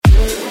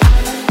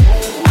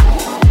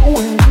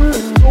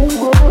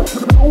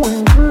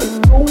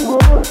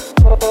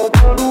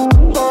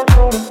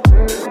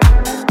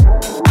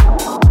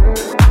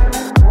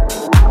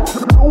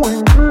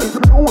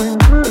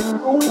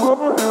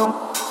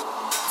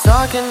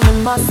Talking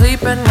in my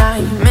sleep at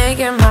night,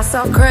 making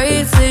myself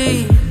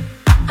crazy.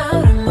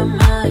 Out of my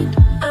mind,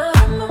 out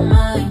of my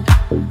mind.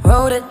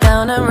 Wrote it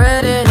down and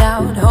read it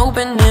out,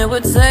 hoping it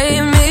would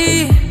save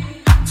me.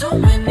 Too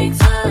many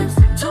times,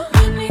 too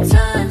many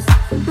times.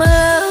 My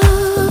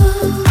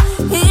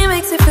love, he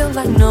makes me feel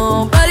like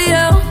nobody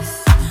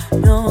else,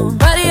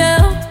 nobody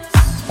else.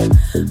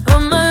 But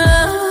my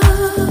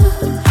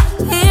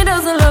love, he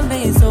doesn't love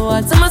me, so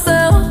I tell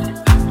myself,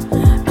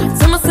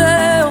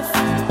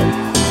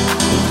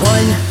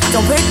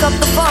 don't pick up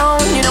the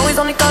phone, you know he's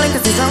only calling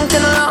cause he's drunk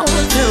and alone.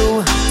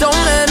 2,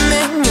 don't let him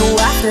in, you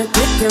have to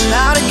kick him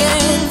out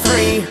again.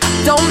 3,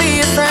 don't be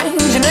a friend,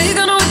 you know you're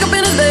gonna wake up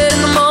in his bed in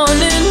the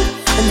morning.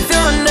 And if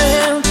you're under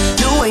him,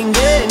 you ain't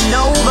getting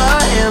over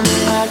him.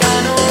 I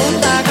got no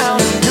rules, I count,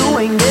 you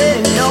ain't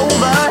getting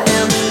over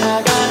him.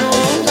 I got no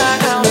rules,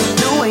 I count,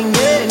 you ain't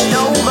getting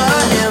over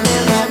him.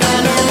 I got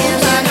no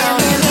rules, I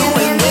count, you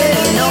ain't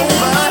getting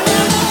over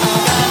him. I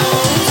got no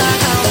rules, I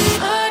count,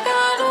 I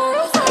got no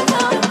rules, I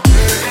count.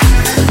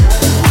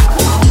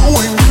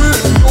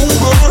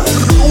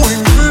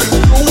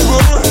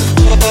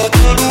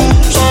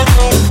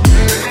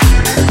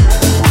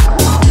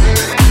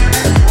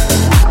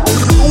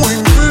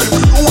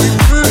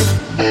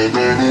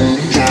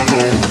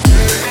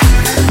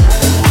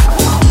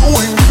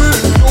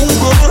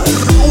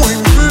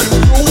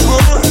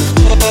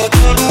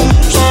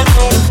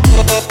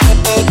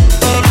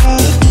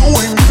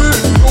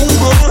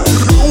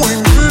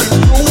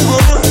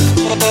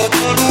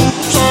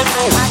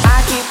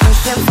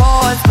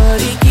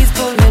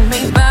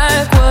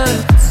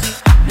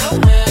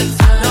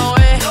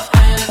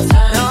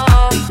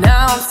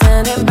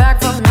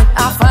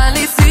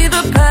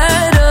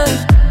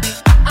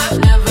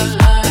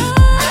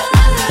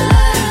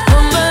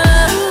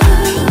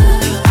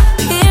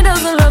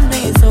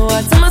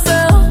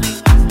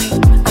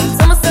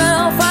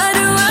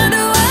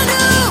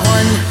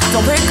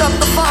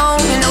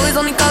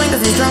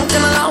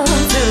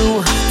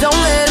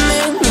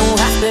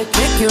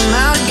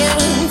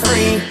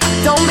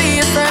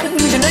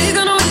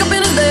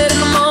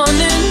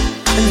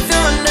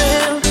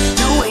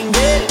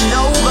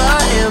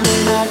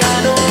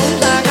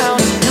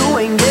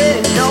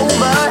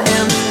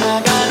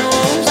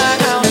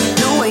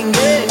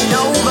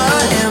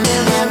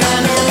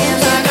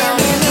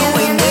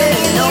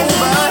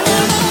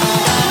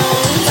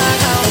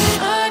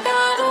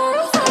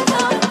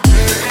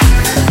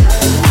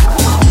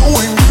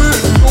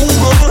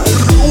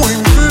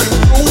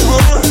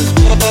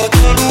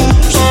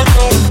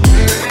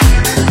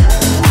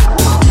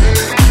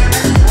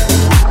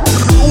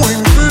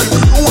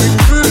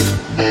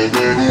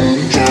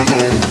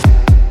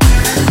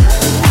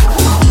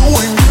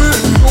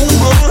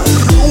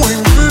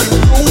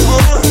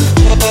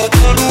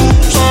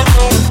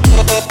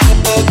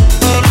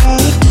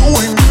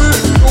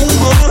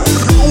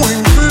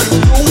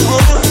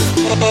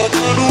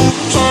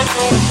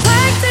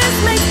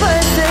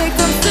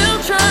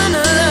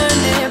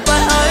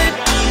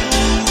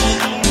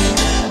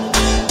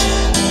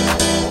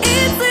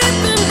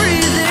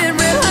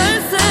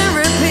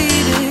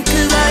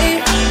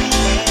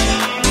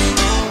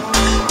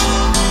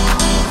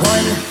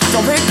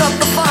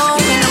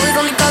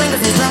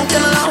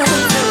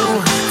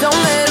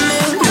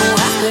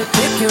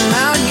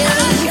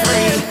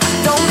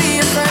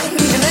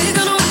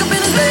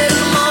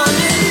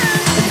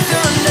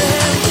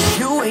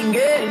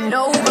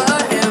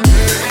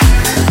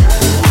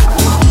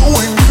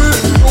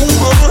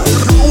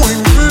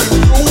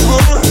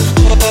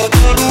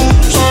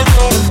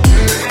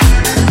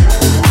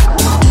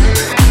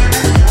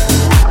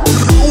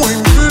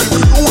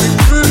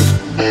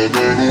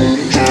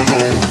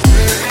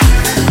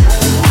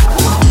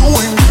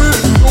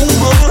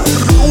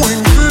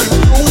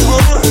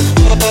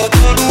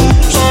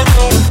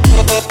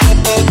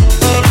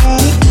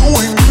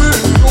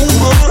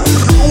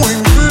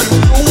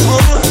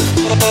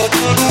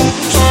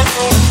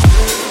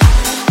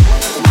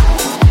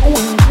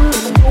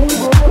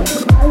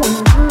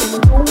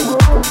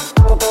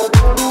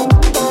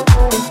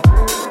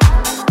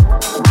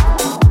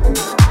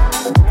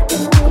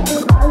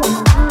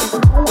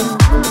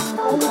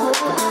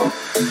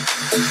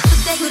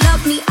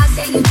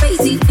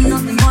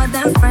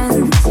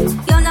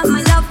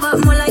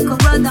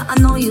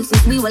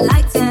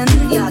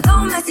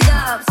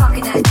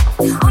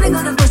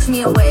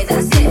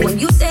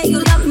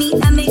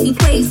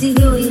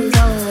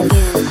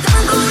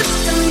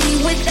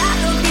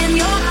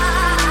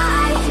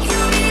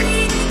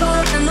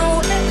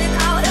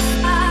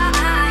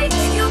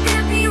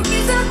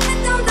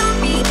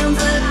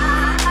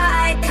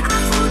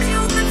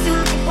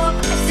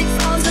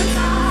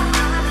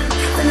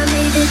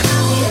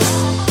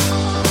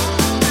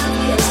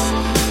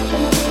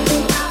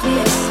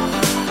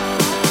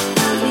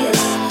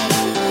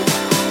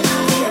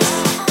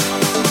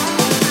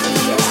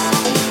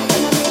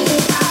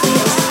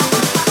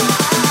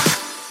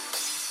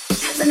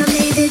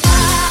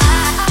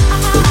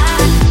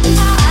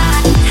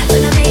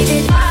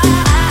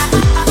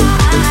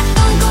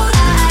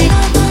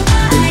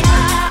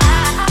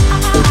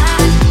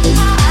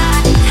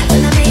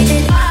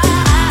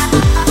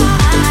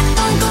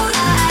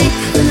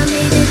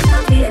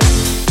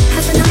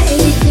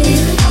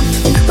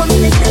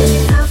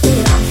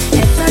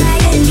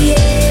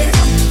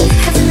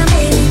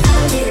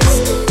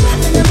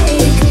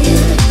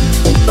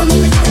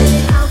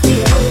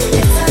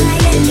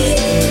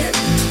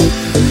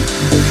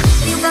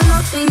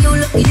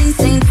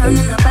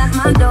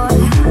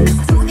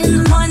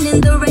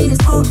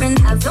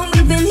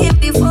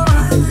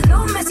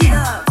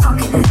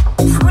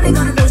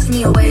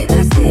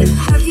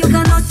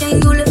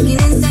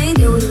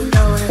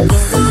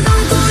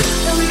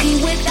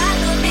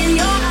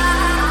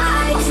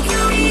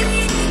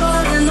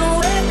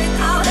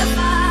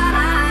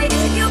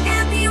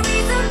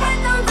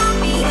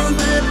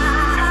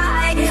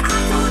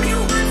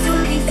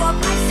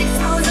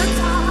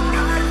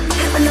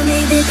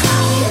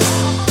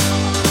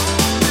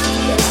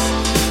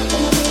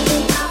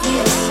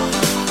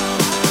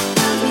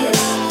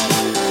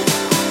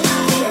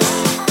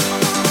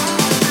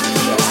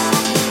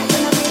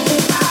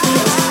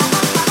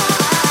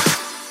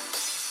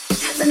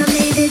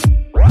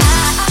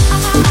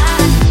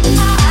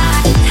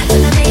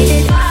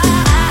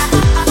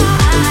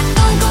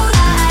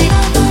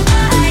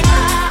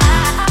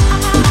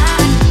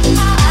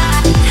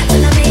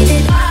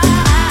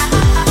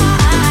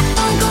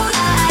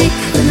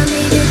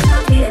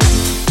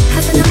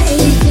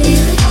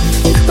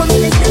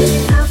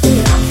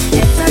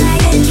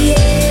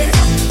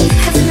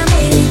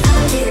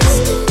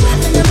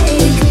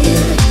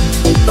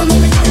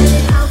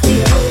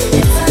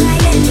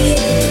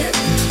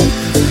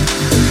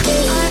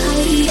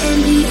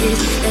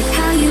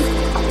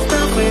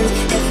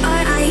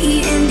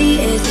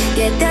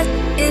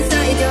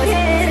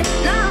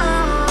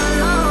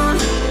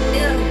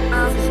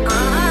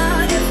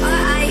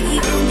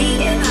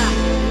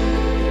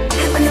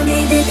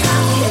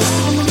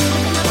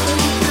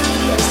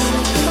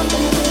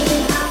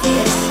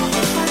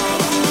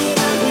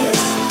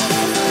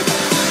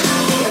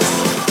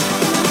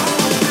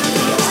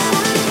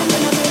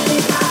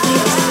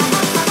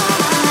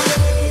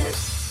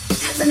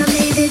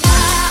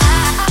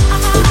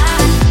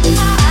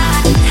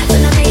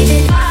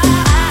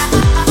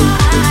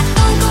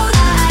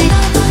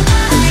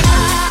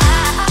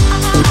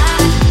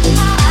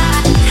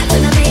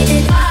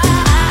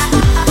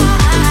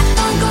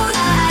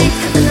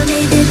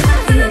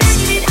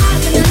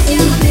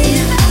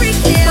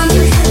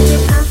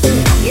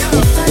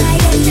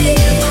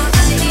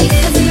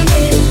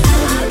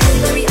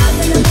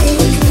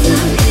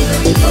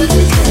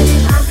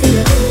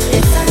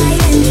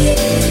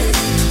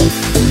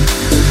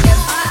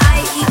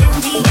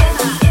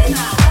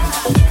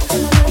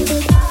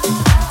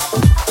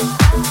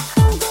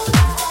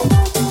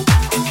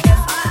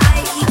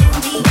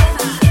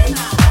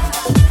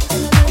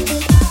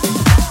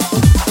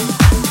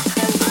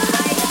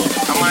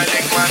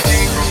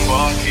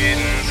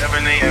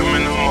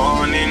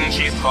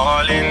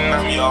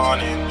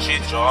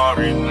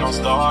 jarring, no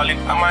stalling.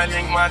 I might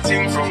link my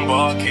team from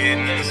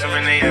barking.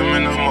 7 a.m.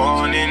 in the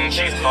morning,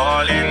 she's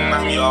calling,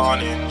 I'm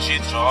yawning.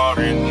 She's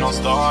jarring, no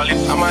stalling.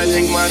 I might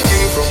link my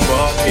team from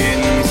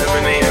barking.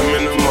 7 a.m.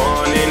 in the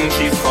morning,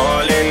 she's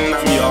calling,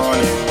 I'm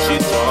yawning.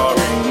 She's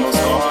jarring, no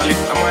stalling.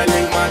 I might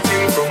link my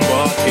team from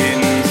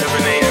barking.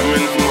 7 a.m.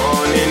 in the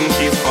morning,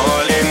 she's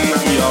calling,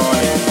 I'm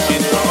yawning.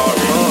 She's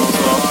jarring, no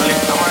stalling.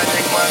 I might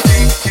link my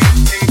team,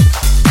 team.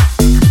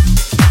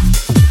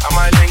 I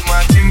might link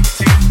my team,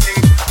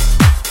 team.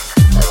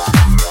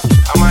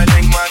 I might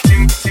link my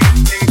team,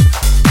 team.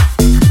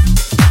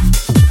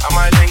 I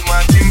might link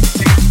my team,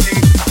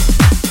 team.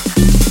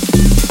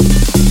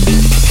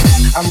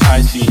 I'm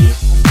icy.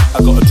 I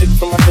got a tip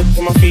from my head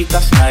to my feet,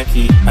 that's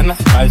Nike, and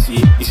that's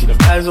spicy. You see the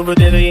guys over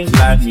there, they ain't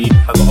like me.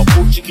 I got a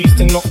Portuguese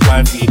thing, not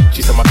wifey.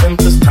 She said my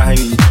temper's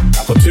tiny.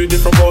 I got 2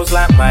 different roles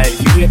like Miley.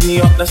 You hit me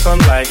up, that's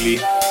unlikely.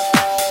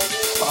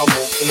 But I'm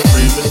walking the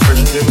free with a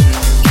fresh gym.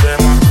 Share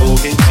my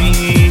Colgate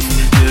teeth.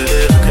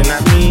 Yeah, looking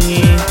at me.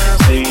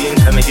 Saying,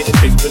 can I get a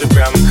pic for the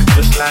gram?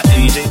 Just like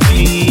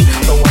AJT.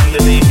 No wonder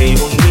they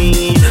hate on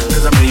me.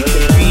 Cause I'm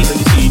making beats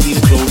and you see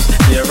these clothes.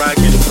 Yeah, I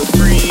get it for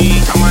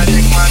free. I might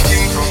take my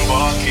thing from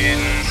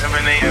barking. 7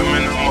 a.m.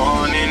 in the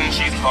morning,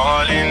 she's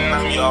calling,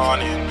 I'm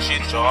yawning.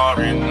 She's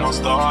jarring, no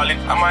stalling.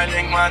 I might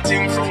link my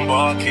team from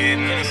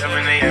barking.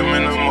 7 a.m.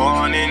 in the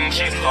morning,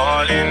 she's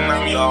calling,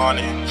 I'm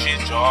yawning.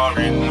 She's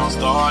jarring, no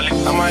stalling.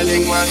 I might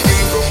link my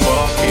team from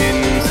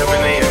barking. 7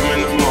 a.m.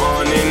 in the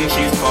morning,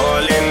 she's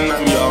calling,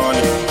 I'm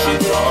yawning.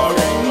 She's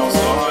jarring, no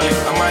stalling.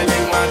 I might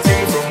link my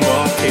team from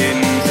barking.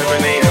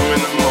 7 a.m.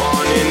 in the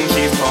morning,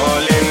 she's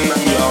calling,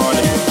 I'm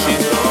yawning.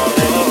 She's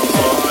jarring, no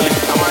stalling.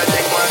 I might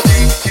link my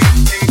team,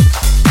 team.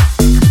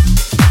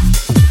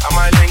 I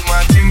might link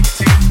my team,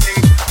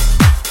 team.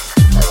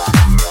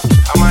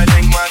 I might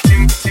link my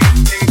team,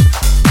 team.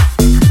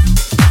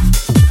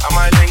 I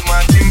might link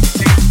my team,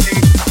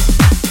 team.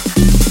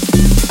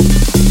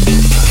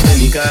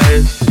 Many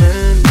guys,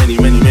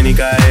 many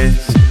guys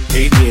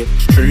hate me,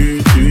 it's true.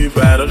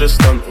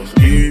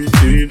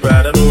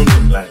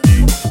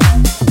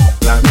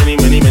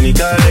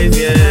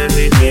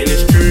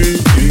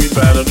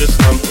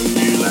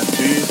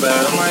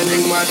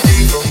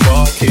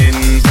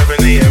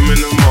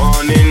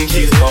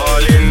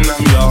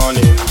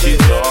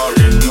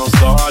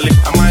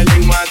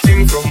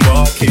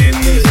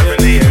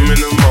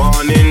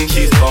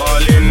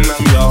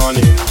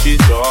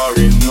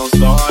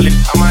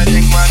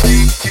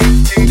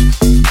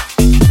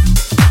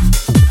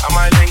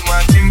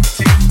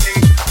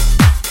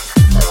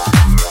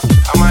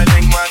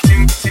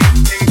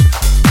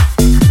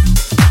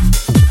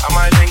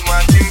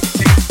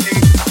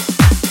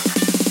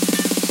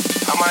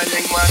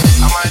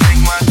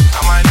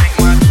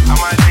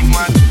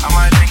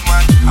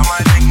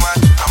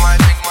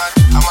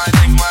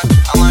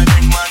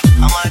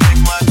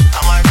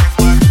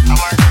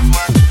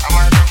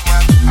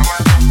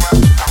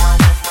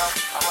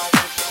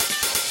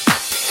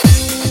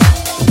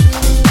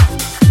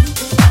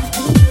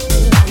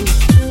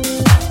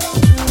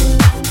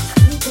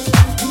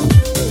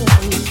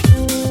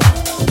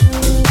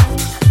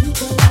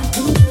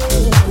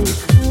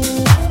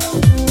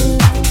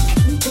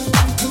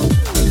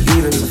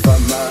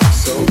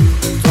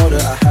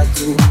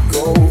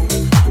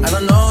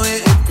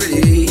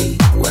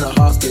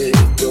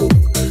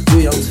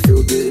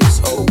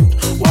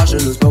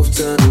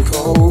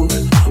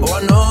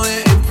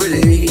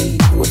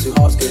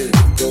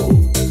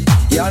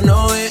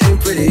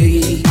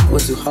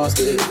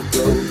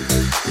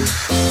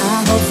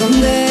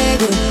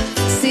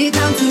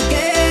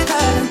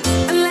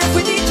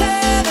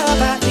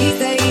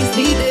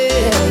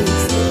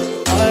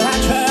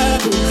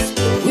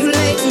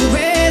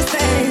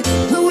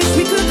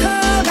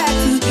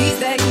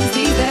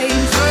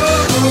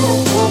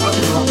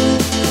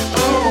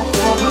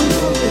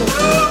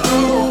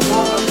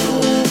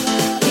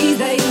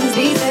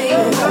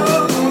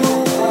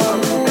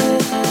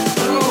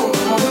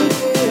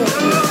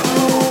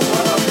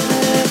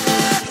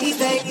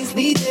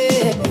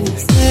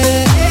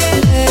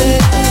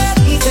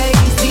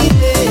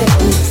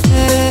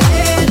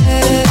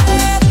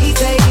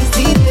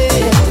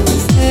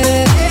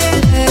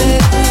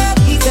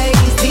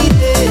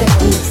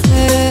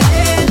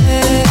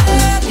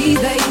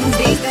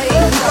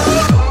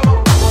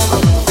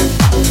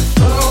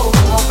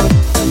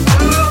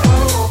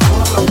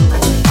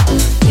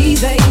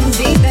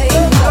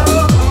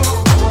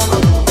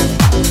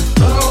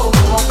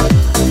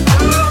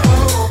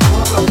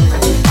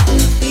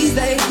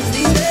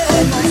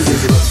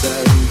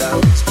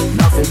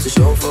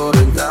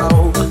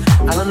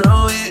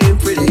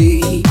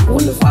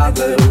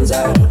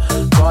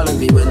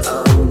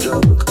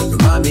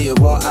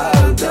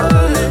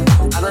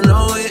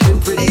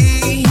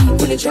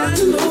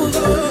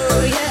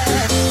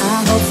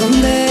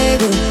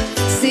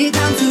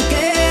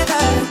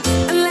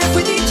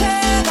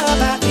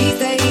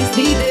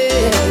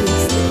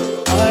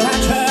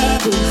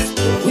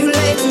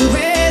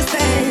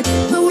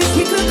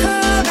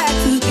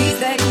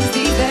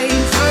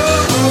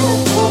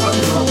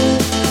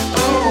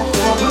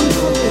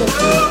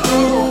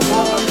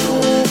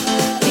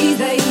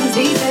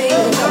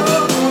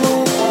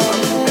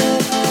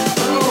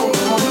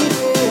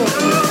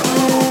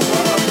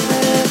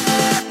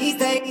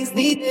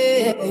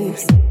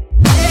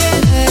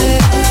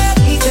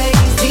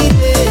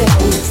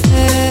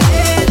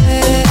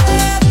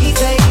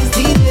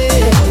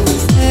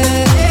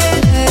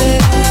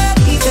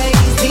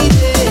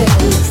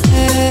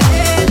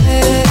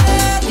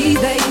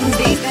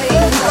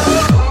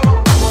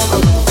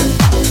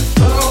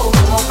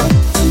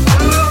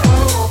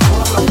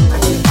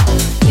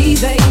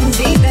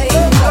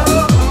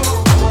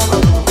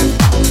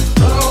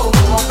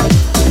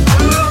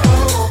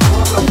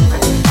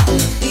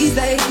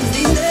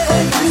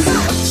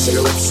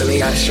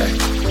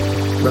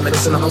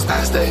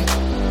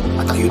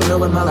 I thought you'd know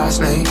what my last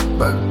name,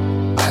 but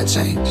that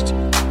changed.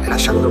 And I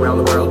traveled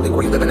around the world, think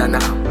where you living at now.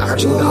 I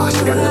heard you lost,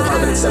 you got an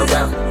apartment and settled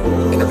down.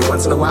 And every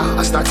once in a while,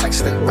 I start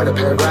texting, write a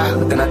paragraph,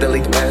 but then I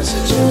delete the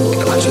message.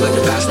 Think about you like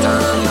the past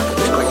time,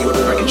 like you were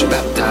before I get you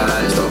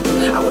baptized. Oh,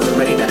 I wasn't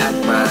ready to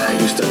act right,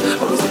 used to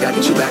always think I'd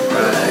get you back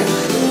right.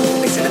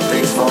 They said that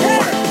things fall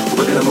apart,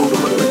 we're gonna move,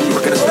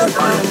 we're gonna stay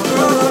fine.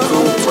 We're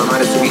cool, to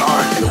remind us who we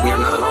are, and that we are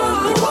not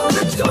alone, we're walking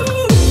next door.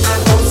 I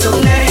hope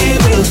someday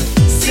we'll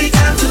sit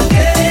down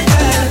together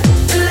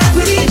and laugh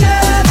with each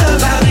other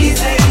about these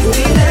things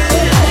we did.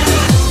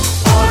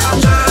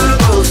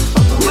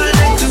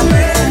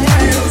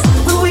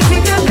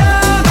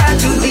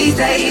 These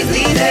days,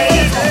 these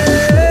days.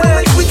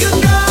 We could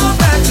go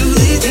back to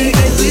these days,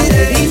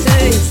 these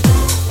days.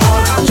 All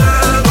our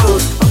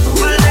troubles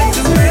were like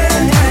the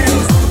rain.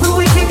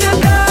 We could go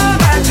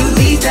back to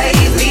these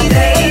days, these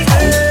days.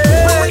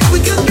 We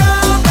could go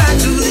back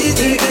to these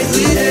days,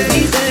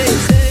 these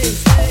days.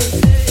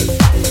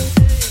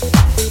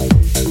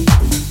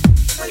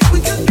 We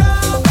could go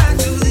back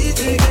to these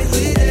days, these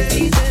days.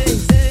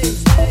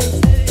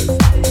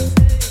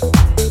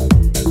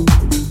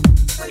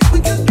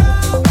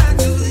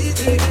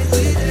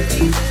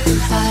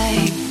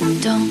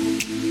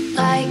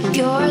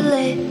 Your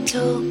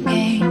little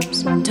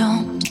games,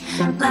 don't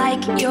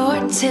like your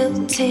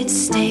tilted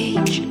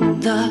stage.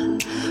 The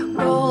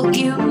role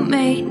you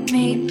made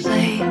me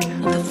play,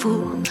 the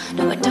fool.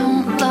 No, I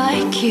don't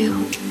like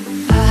you.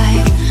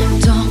 I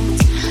don't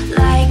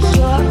like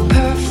your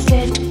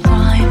perfect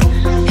crime.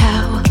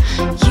 How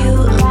you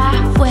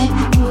laugh when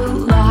you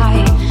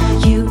lie.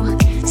 You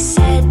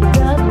said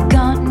the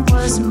gun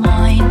was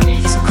mine.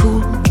 It's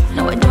cool.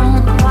 No, I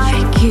don't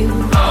like you.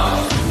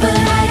 But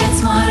I got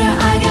smarter,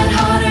 I got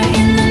harder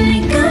in the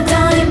nick of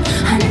time.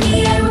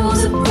 Honey, I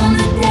rose up from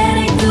the dead,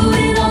 I do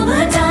it all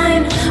the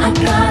time. I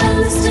got a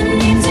list of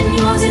names and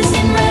yours is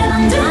in red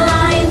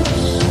underline.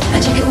 I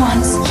check it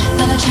once,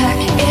 then I check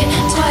it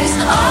twice.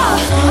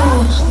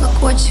 Oh, look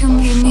what you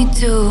made me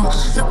do.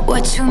 Look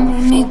what you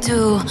made me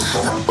do.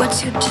 Look what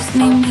you just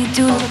made me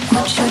do. Look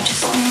what you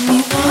just made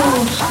me do.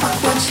 Look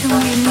what you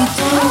made me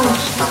do.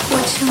 Look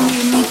what you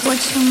made me, what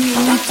you made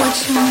me,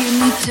 what you made me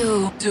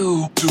do.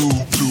 Do.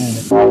 What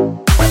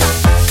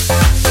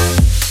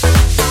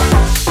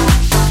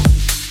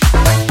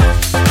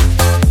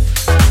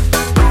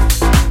you made me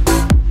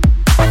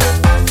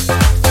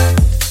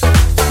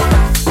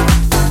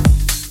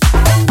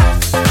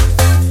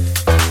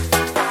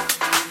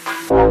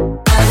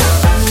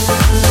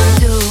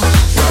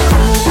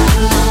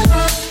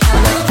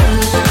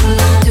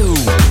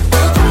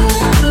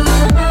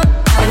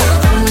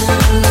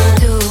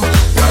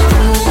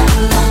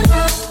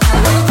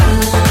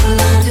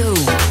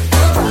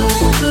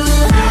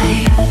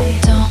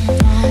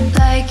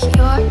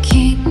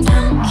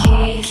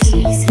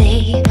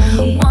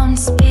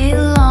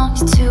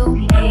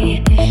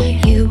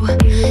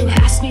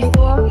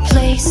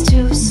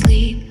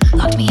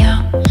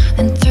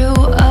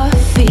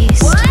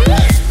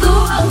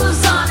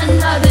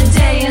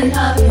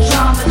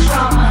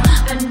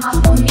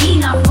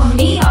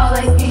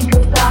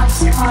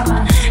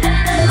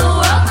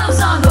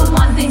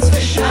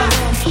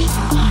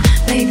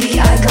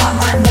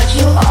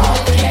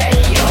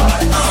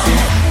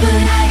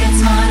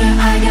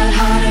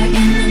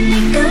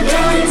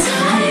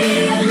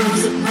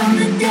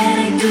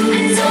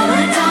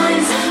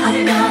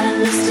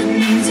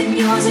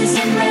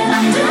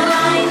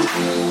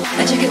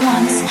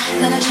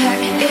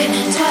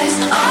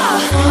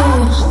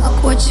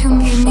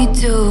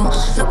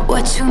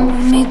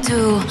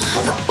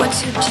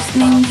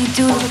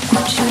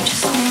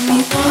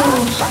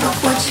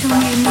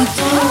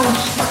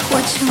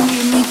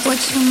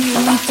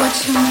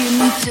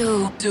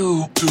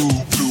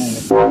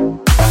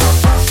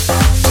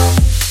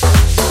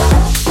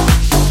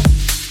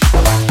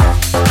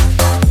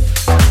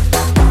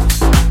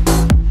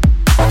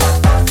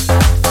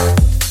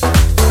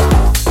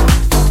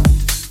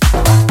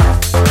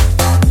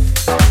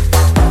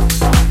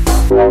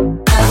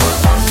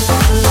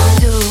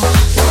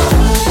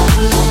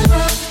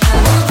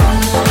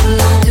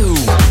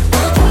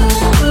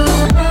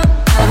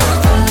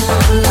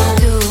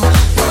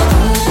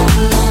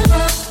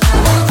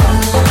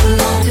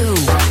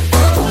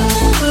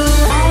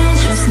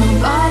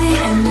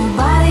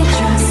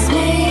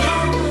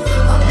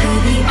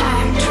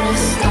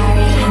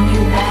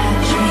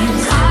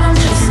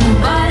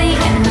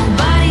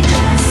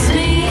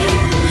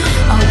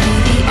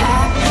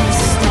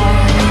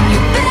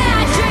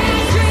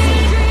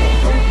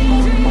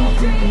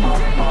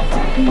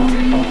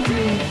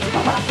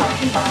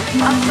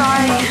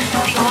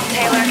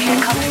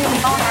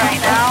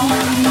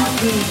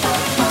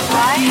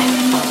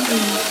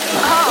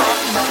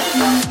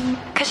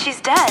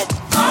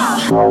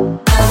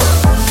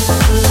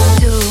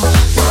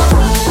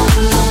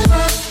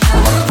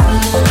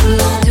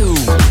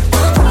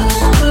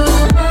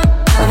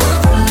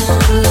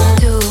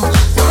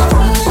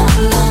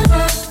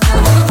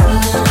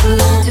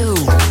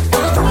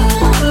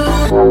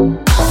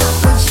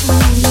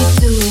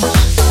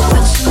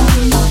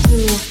do.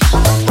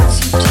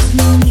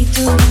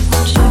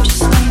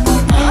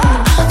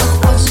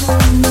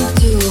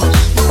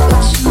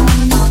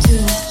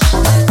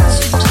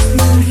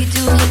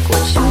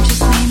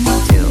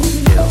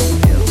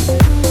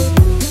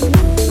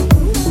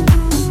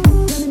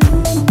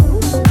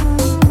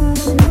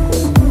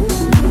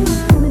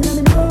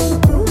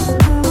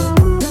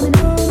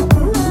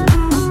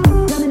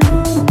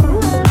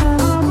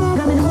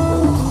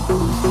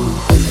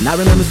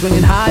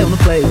 swinging high on the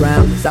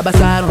playground, side by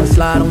side on the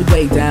slide, on we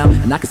way down.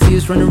 And I can see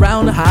us running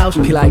around the house.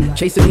 She be like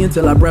chasing me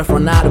until our breath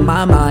run out of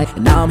my mind.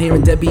 And now I'm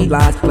hearing deadbeat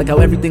lies, like how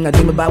everything I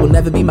dream about will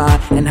never be mine,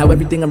 and how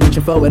everything I'm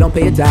reaching for, it don't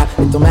pay a dime.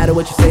 It don't matter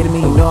what you say to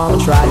me, you know I'ma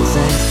try to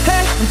sing.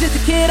 Hey, I'm just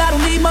a kid, I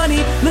don't need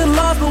money. Little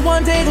lost, but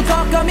one day they'll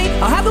talk on me.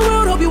 I'll have the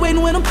world, hope you're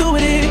waiting when I'm through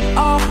with it.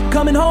 All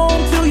coming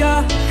home to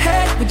ya.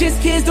 Hey, we're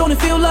just kids, don't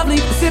it feel lovely?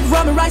 We sip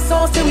rum and write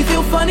songs till we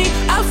feel funny.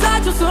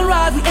 Outside till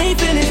sunrise, we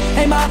ain't finished.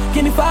 Hey ma,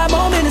 give me 5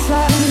 more minutes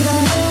left.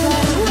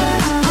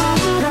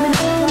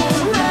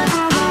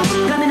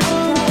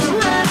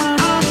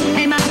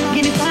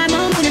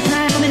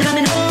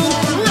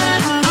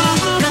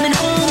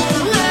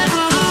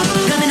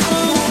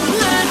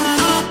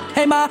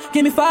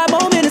 Give me 5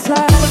 more minutes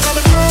left.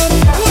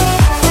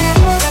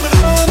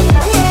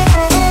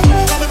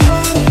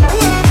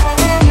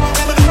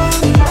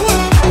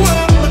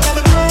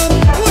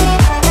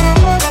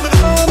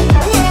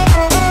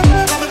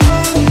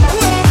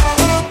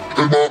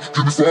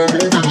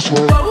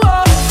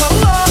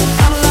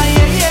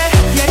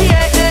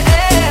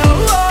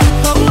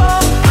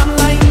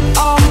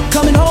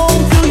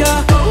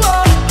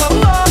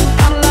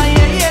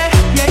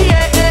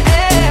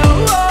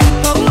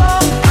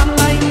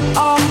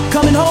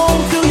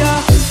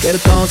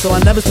 So I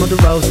never smoke the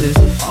roses.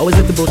 Always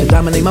let the bullshit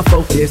dominate my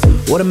focus.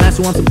 What a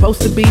master I'm supposed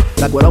to be.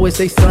 Like what I always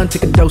say, son,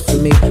 take a dose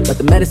of me. But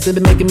the medicine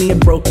been making me and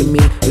broken me.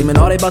 Dreaming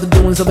all they about to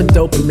doings of a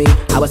dopamine.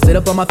 How I sit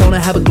up on my phone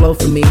and have a glow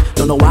for me.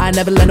 Don't know why I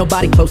never let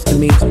nobody close to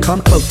me. So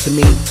come close to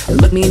me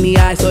and look me in the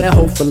eye so that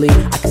hopefully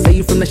I can save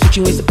you from the shit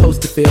you ain't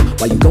supposed to feel.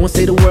 While you go and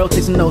say the world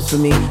takes some notes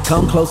from me.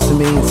 Come close to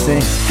me and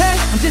sing. Hey,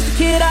 I'm just a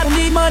kid, I don't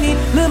need money.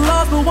 Little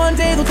lost, but one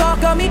day they'll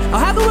talk on me. I'll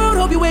have the world,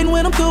 hope you're waiting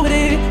when I'm through with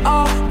it.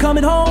 All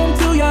coming home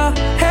to ya.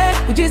 Hey,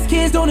 we're just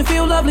kids, don't it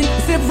feel lovely?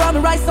 We sip rum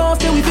and write songs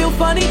till we feel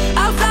funny.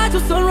 Outside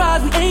till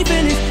sunrise, we ain't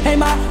finished. Hey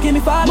ma, give me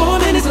 5 more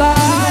minutes left.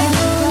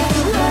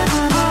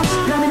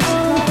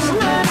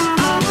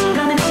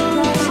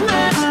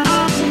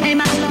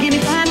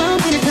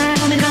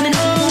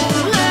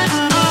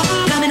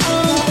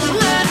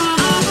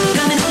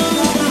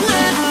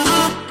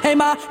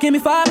 Give me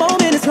 5 more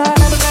minutes left.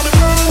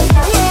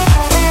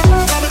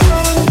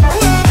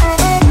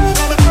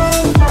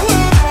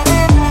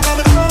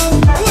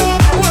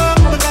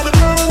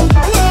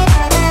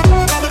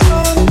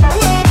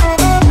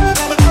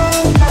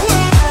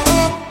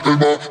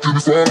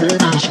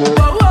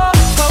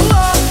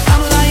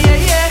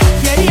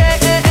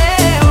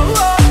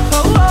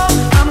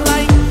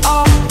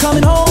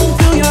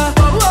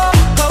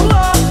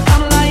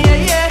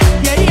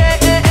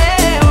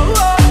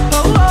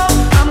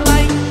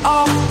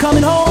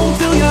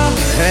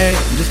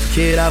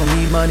 I don't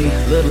need money,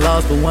 little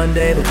lost, but one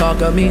day they'll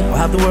talk of me. I'll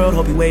have the world,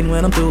 hope you're waiting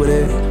when I'm through with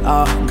it.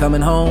 I'm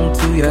coming home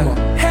to ya.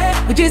 Hey,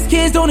 we're just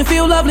kids, don't it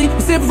feel lovely?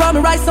 We sip rum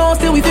and write songs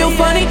till we feel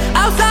funny.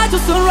 Outside till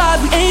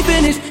sunrise, we ain't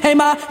finished. Hey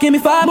ma, give me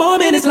 5 more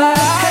minutes left.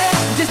 Hey,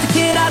 I'm just a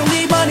kid, I don't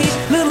need money,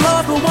 little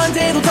lost, but one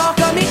day they'll talk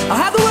of me. I'll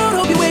have the world,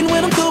 hope you're waiting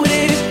when I'm through with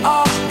it.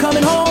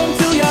 Coming home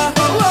to ya.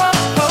 I'm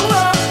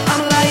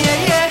like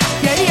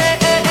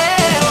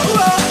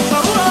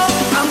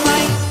I'm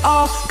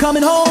like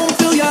coming home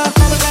to ya.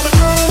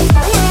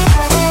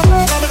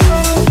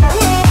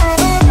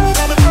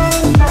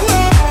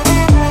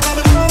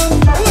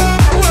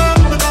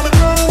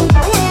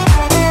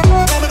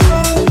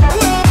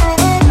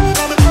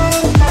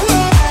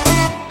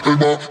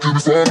 Give me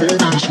 5 more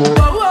minutes more.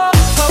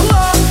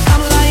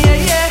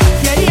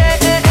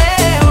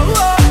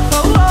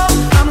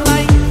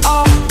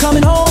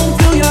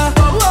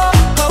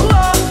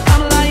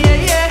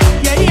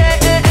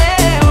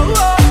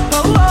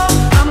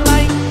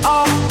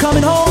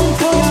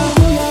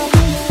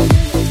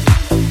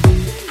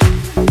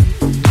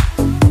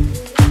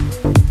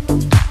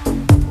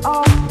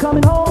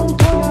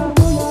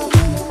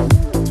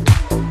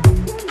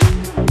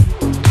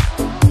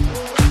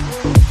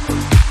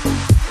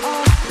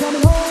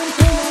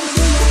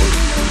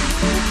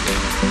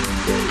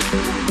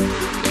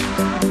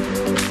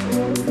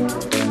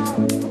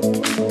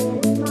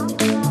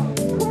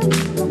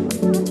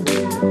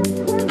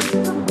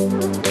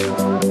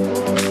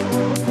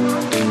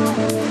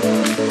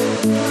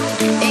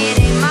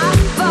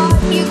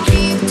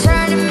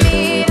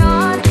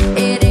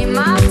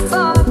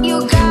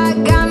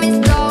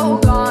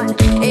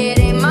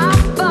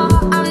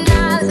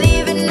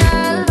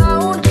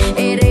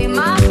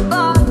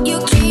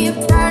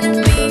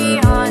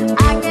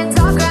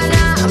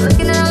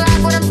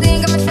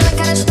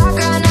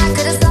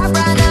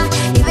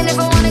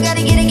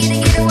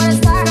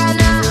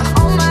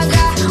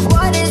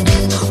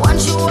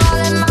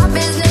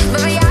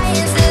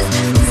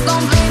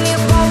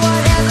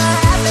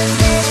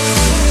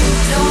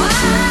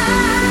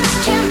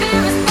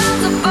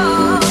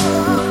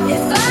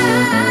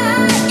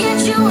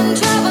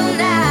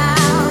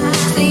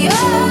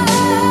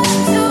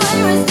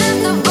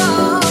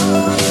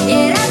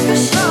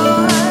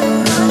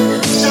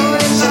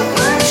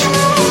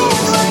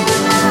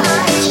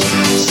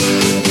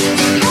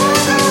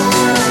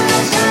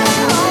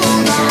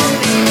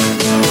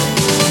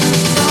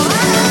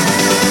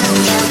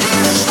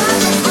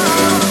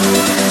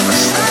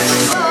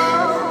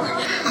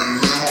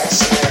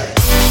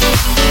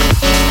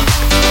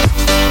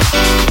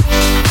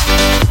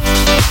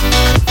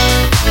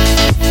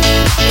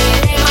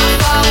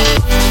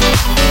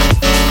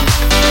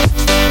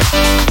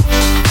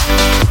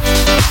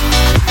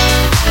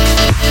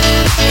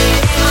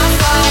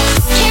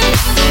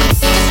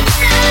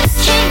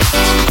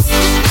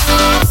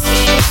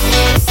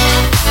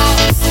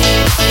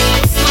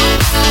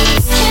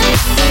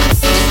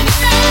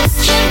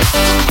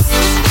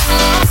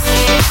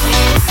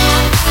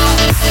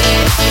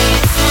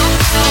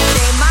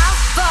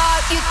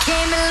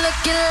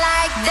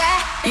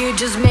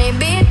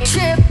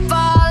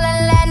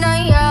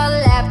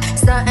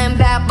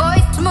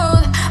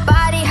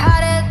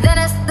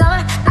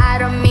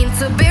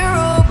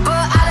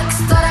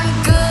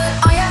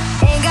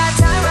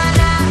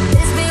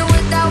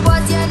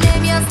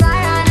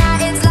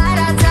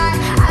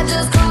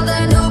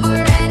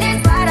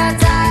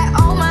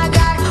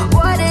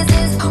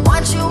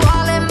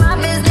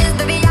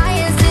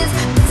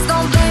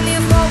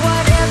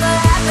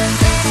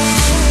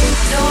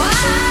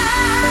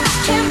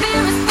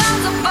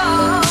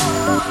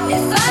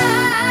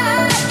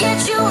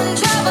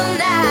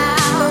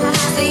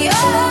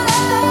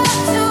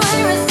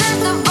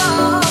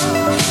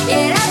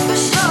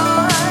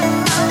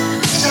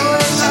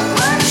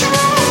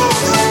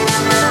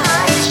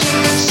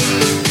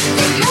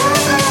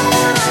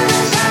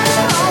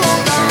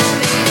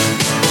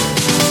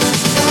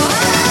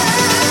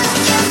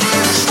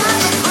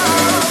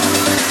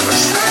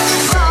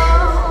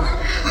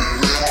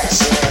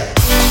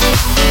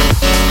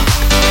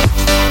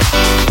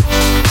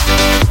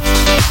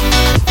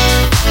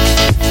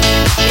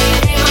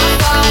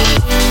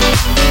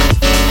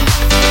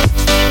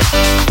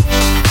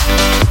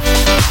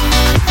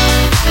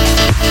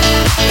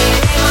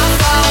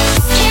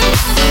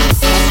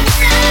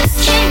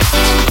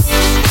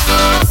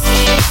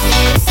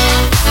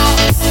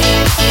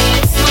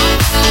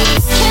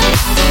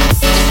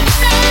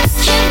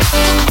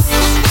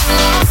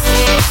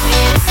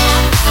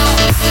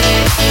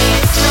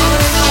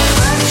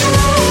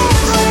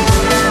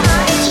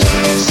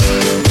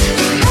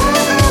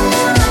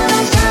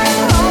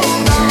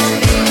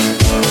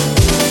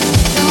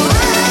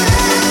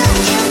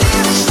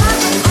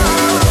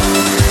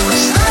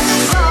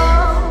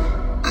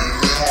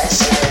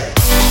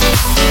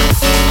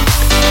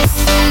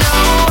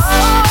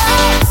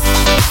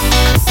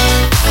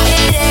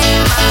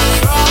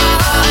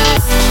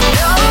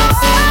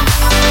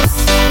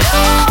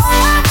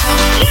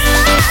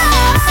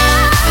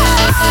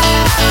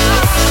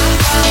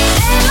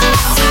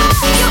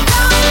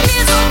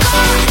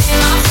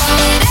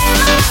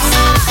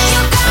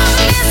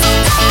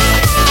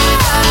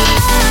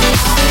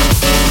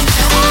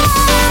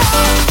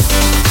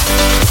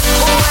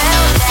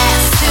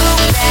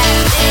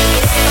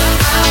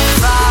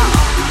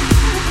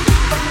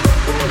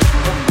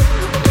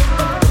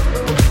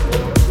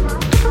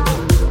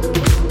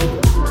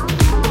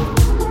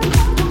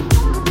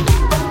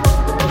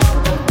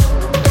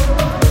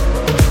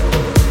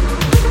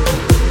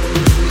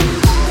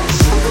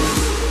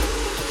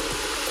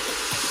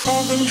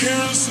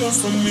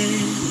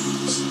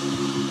 symphonies.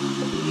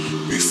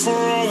 Before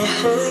all I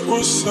heard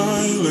was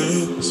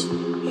silence, a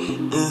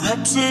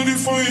rhapsody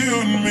for you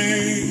and me.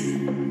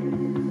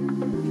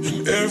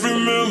 And every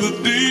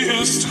melody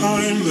is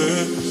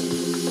timeless.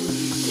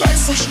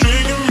 Life was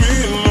stringing me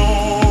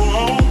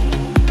along.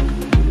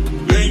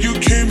 Then you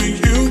came and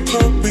you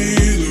cut me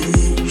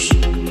loose.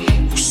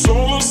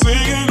 Solo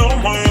singing on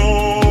my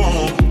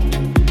own.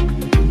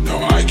 Now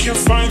I can't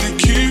find the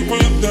key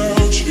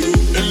without you.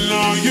 And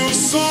now your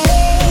song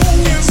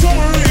is on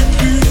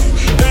repeat,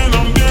 and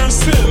I'm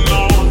dancing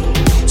on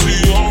to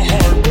your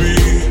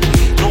heartbeat.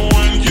 And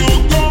when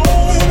you're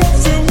gone, I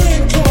feel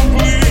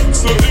incomplete.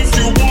 So if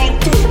you want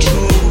the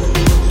truth,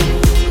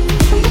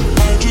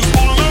 I just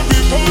wanna be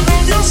part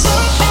of your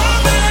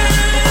symphony.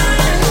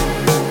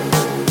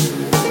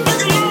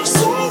 Like a love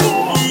song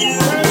on the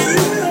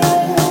radio.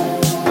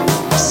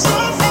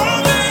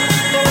 Symphony.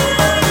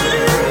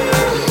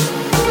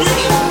 We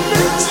hold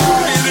me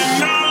tight and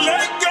not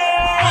let go.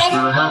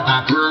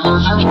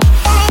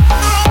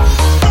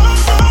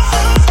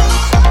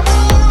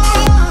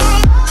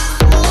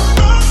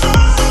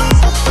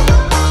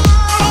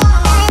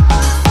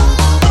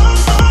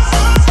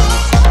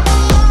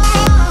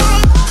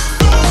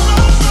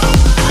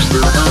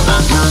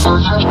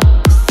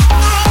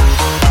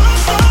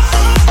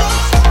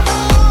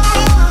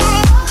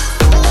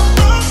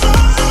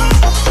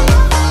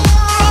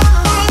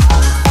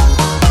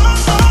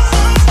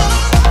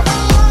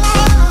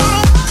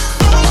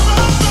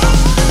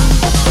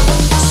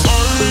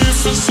 Sorry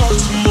if it's all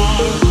too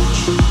much.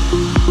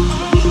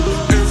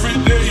 Every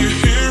day you're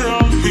here,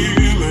 I'm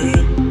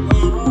healing.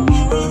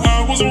 I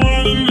was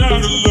running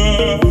out of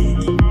love.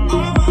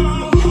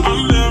 I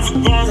never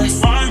thought I'd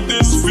find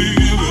this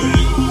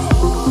feeling.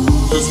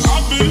 'Cause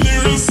I've been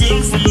hearing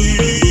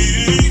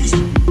symphonies.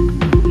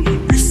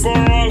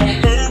 Before all I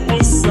heard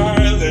was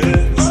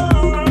silence. A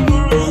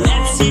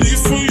rhapsody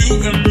for you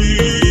and me.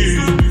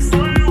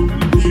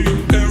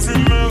 Every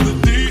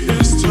melody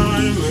is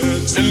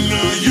timeless. And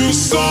now your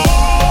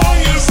song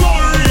is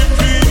on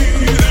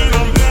repeat, and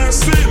I'm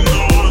dancing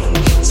on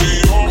to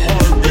your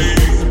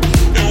heartbeat.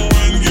 And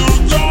when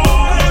you're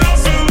gone, I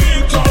feel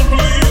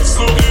incomplete.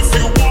 So if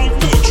you want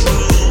the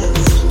truth,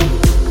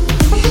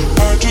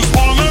 I just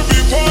wanna be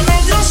part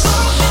of your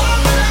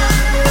symphony.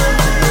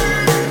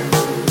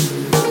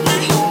 We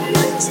hold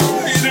me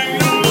tight and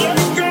not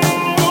let go.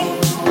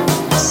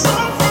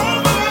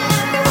 Symphony.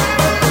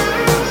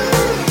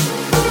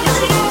 Like a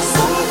love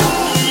song on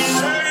the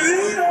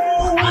radio.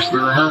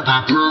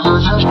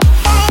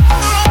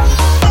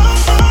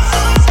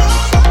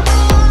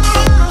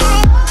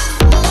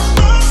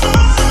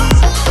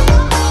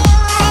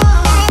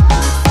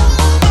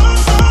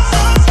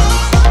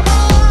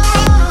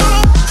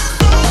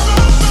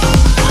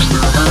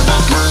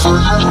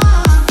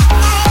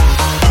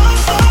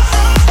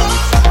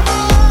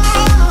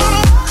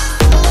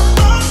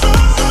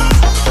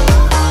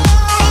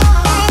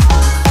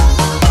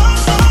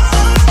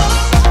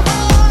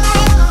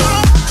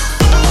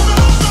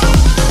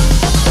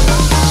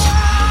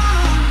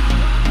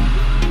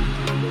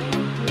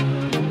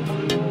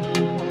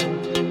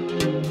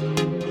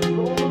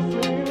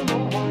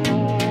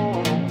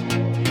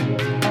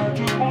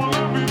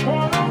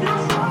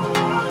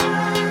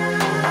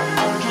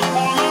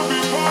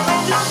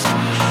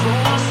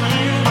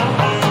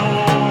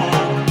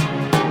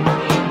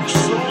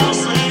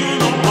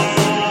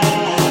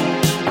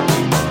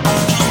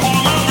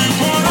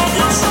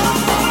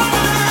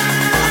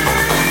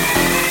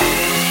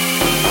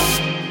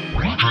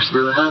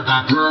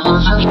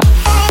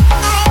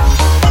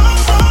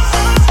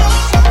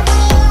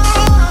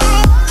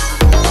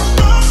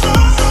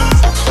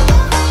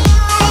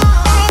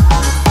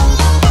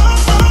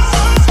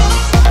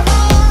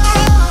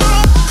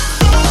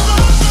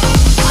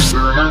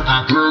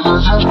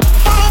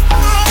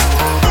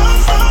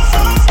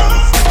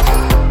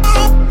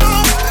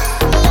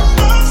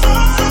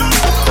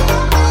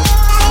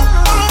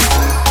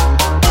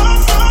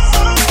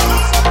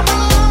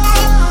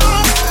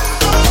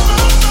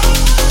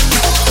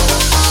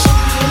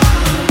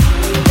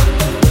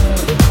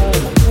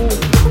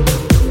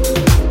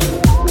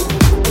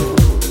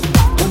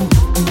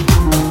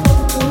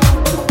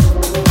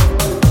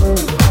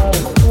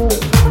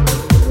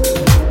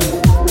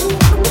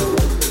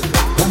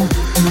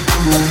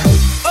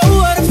 Oh,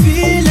 what a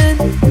feeling.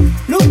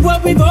 Look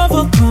what we've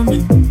overcome.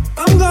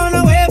 I'm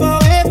gonna wave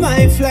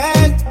my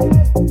flag.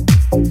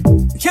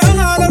 Count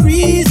all the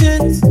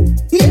reasons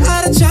we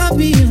are the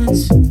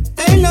champions.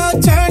 Ain't no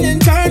turning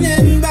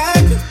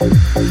back.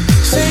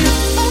 Say,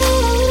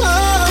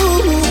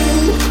 oh,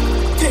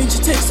 can't you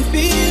taste the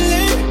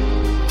feeling?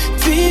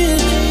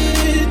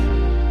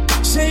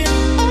 Say,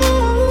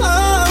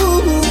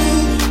 oh,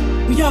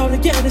 we all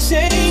together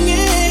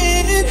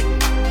singing.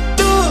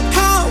 Look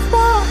how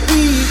far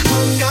we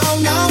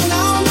come now.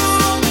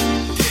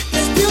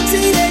 There's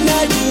beauty in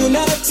our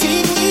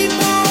unity we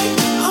find.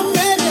 I'm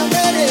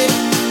ready.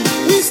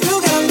 We still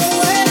got a long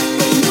way,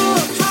 but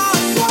look how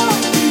far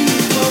we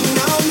come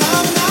now.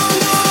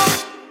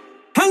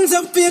 Hands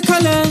up for your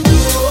colors.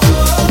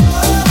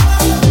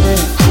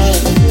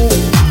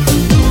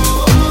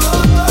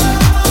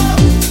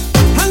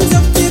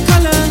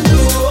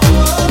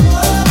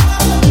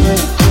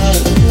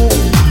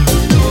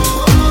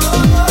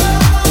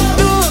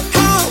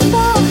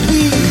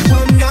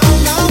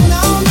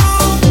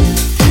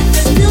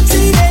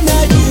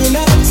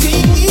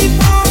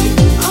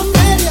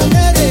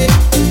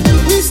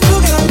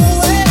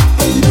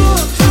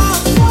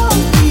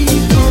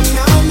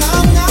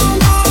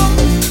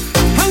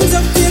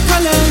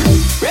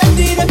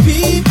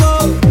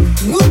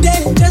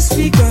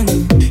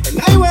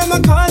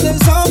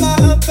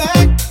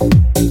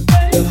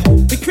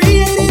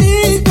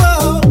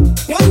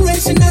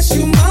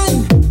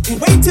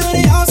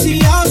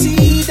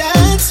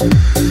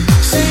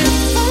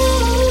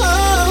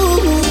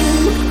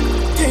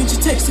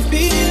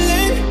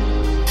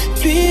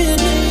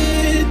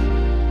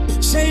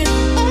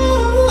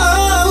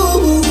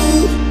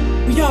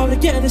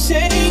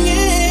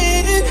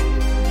 singing.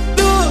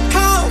 Look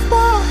how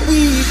far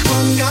we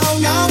come now,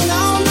 now,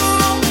 now,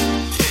 now.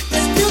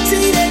 There's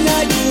beauty in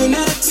our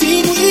unity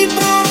we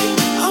found.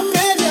 I'm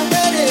ready.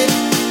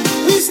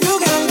 We still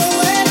got no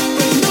way,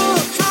 but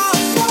look how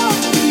far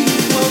we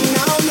come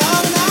now, now,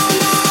 now,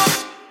 now.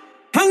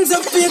 Hands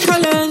up for your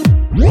colors.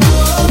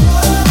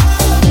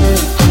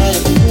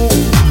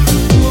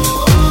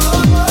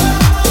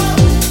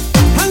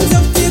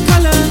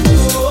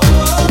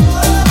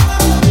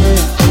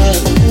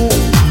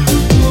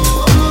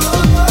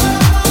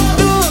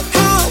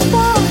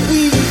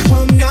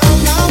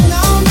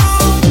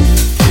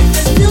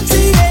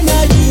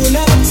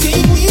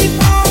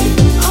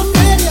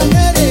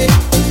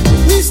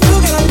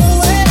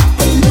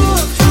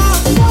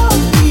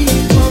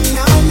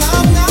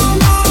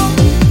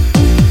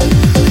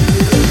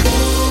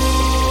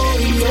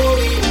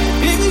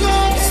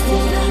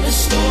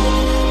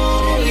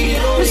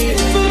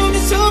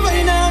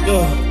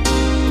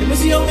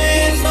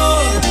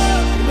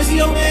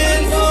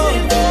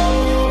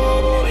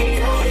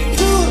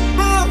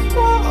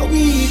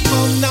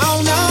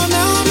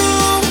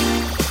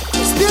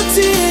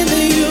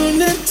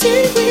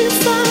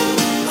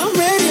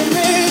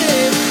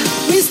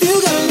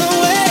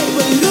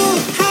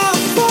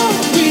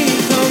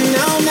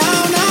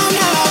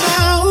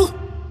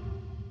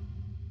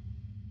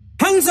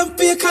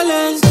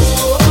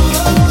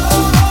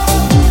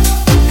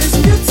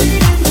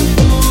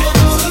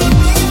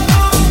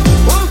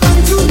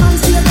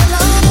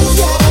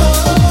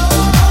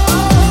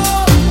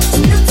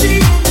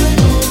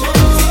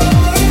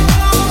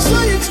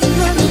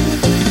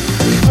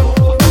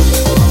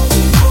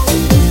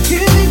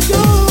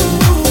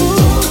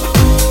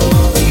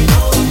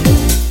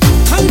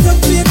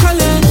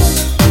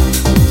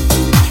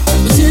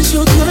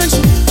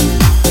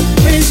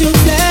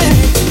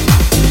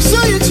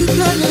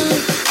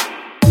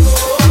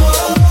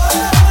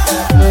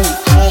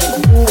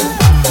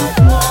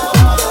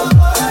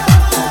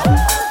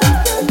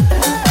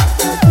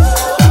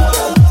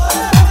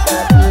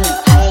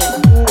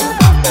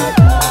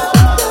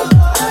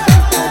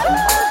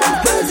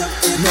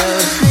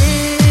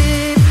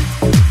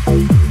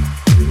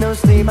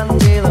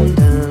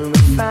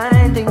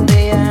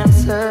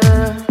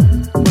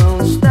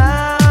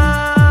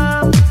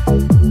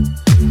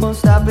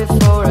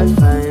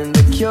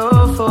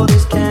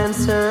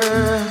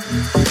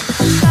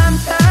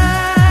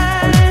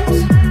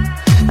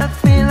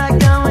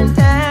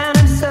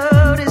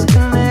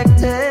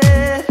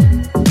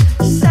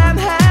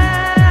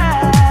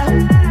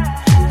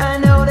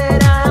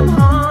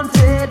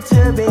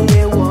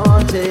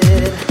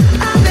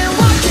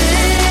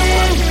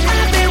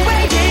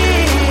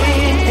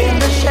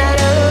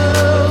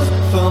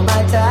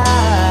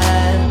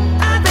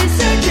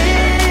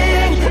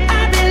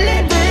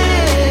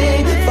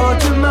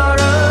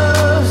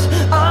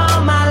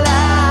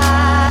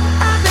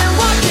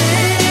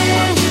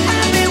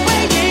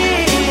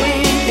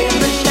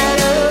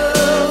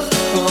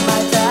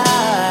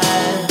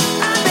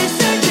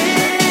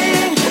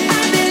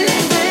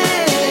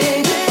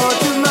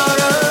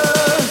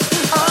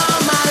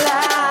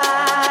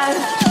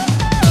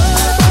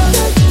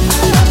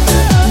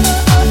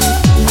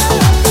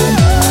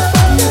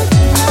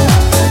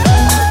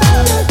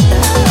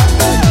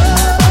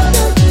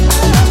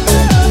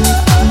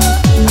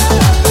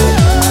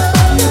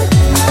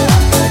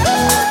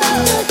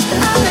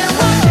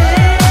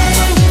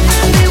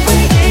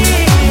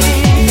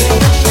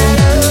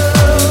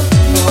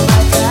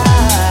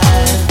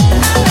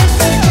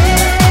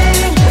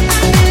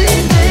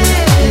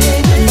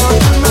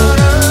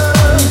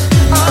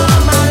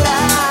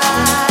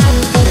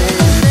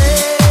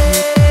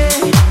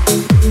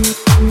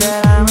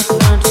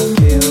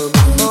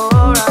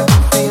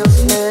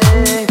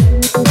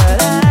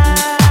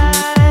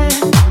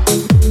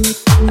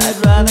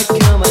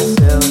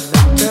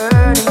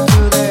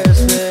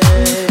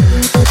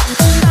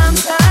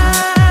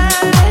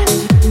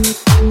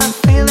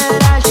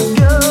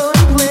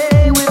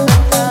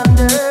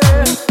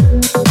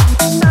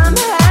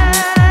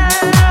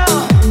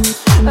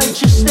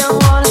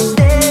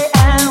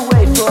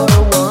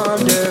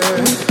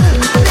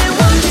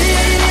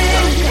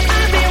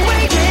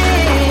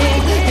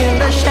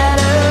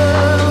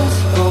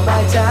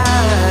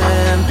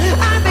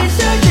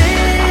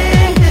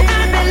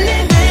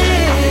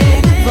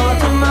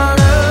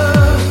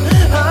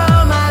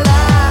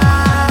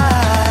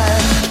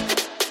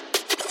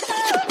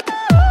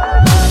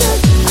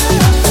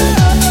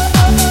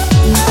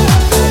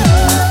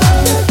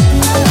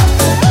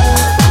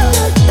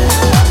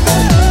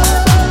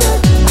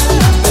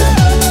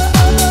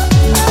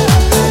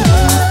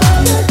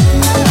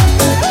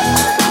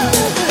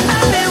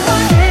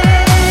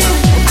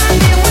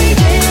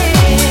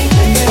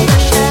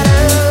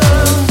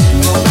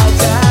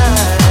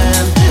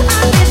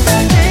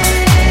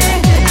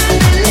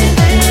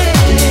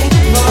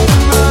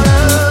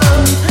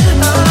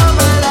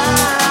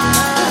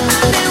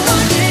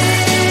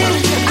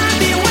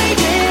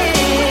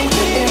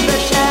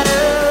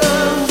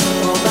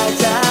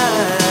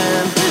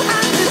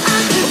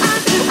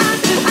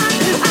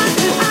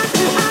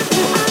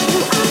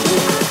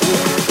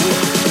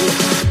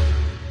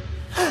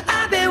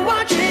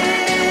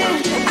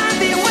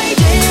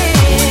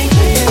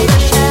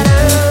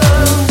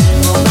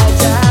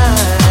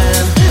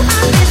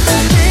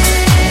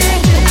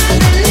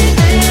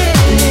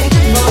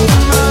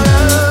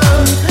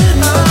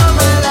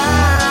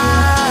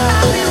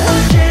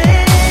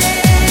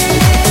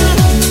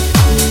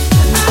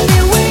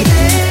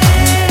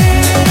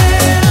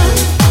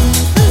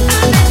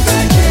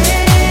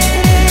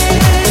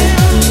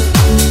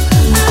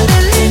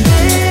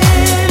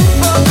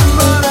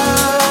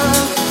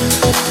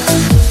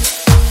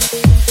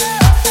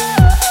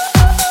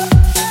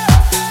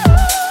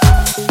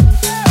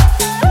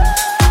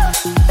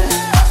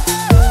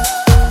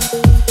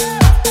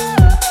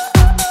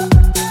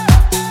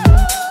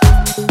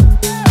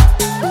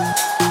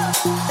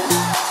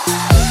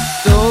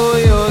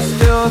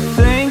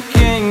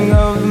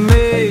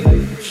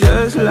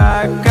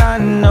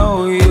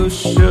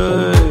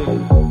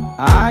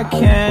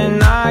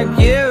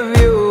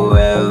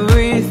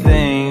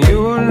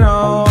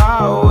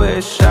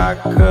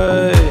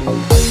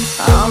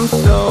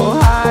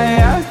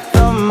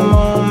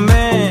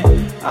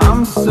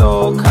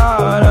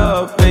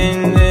 caught up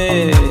in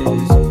this.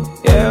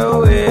 Yeah,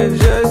 we're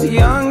just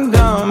young,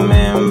 dumb,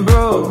 and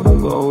broke,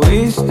 but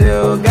we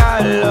still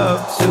got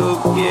love to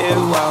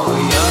give while we're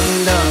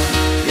young, dumb,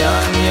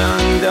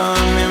 young,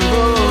 dumb, and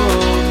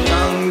broke.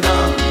 Young,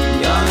 dumb,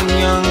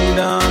 young,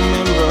 dumb,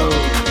 and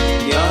broke.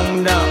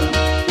 Young, dumb,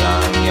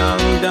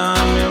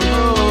 dumb, and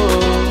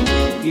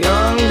broke.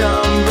 Young,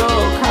 dumb,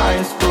 broke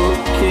high school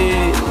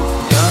kids.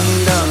 Young,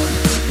 dumb,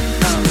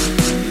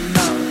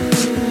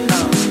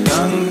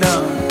 young,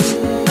 dumb.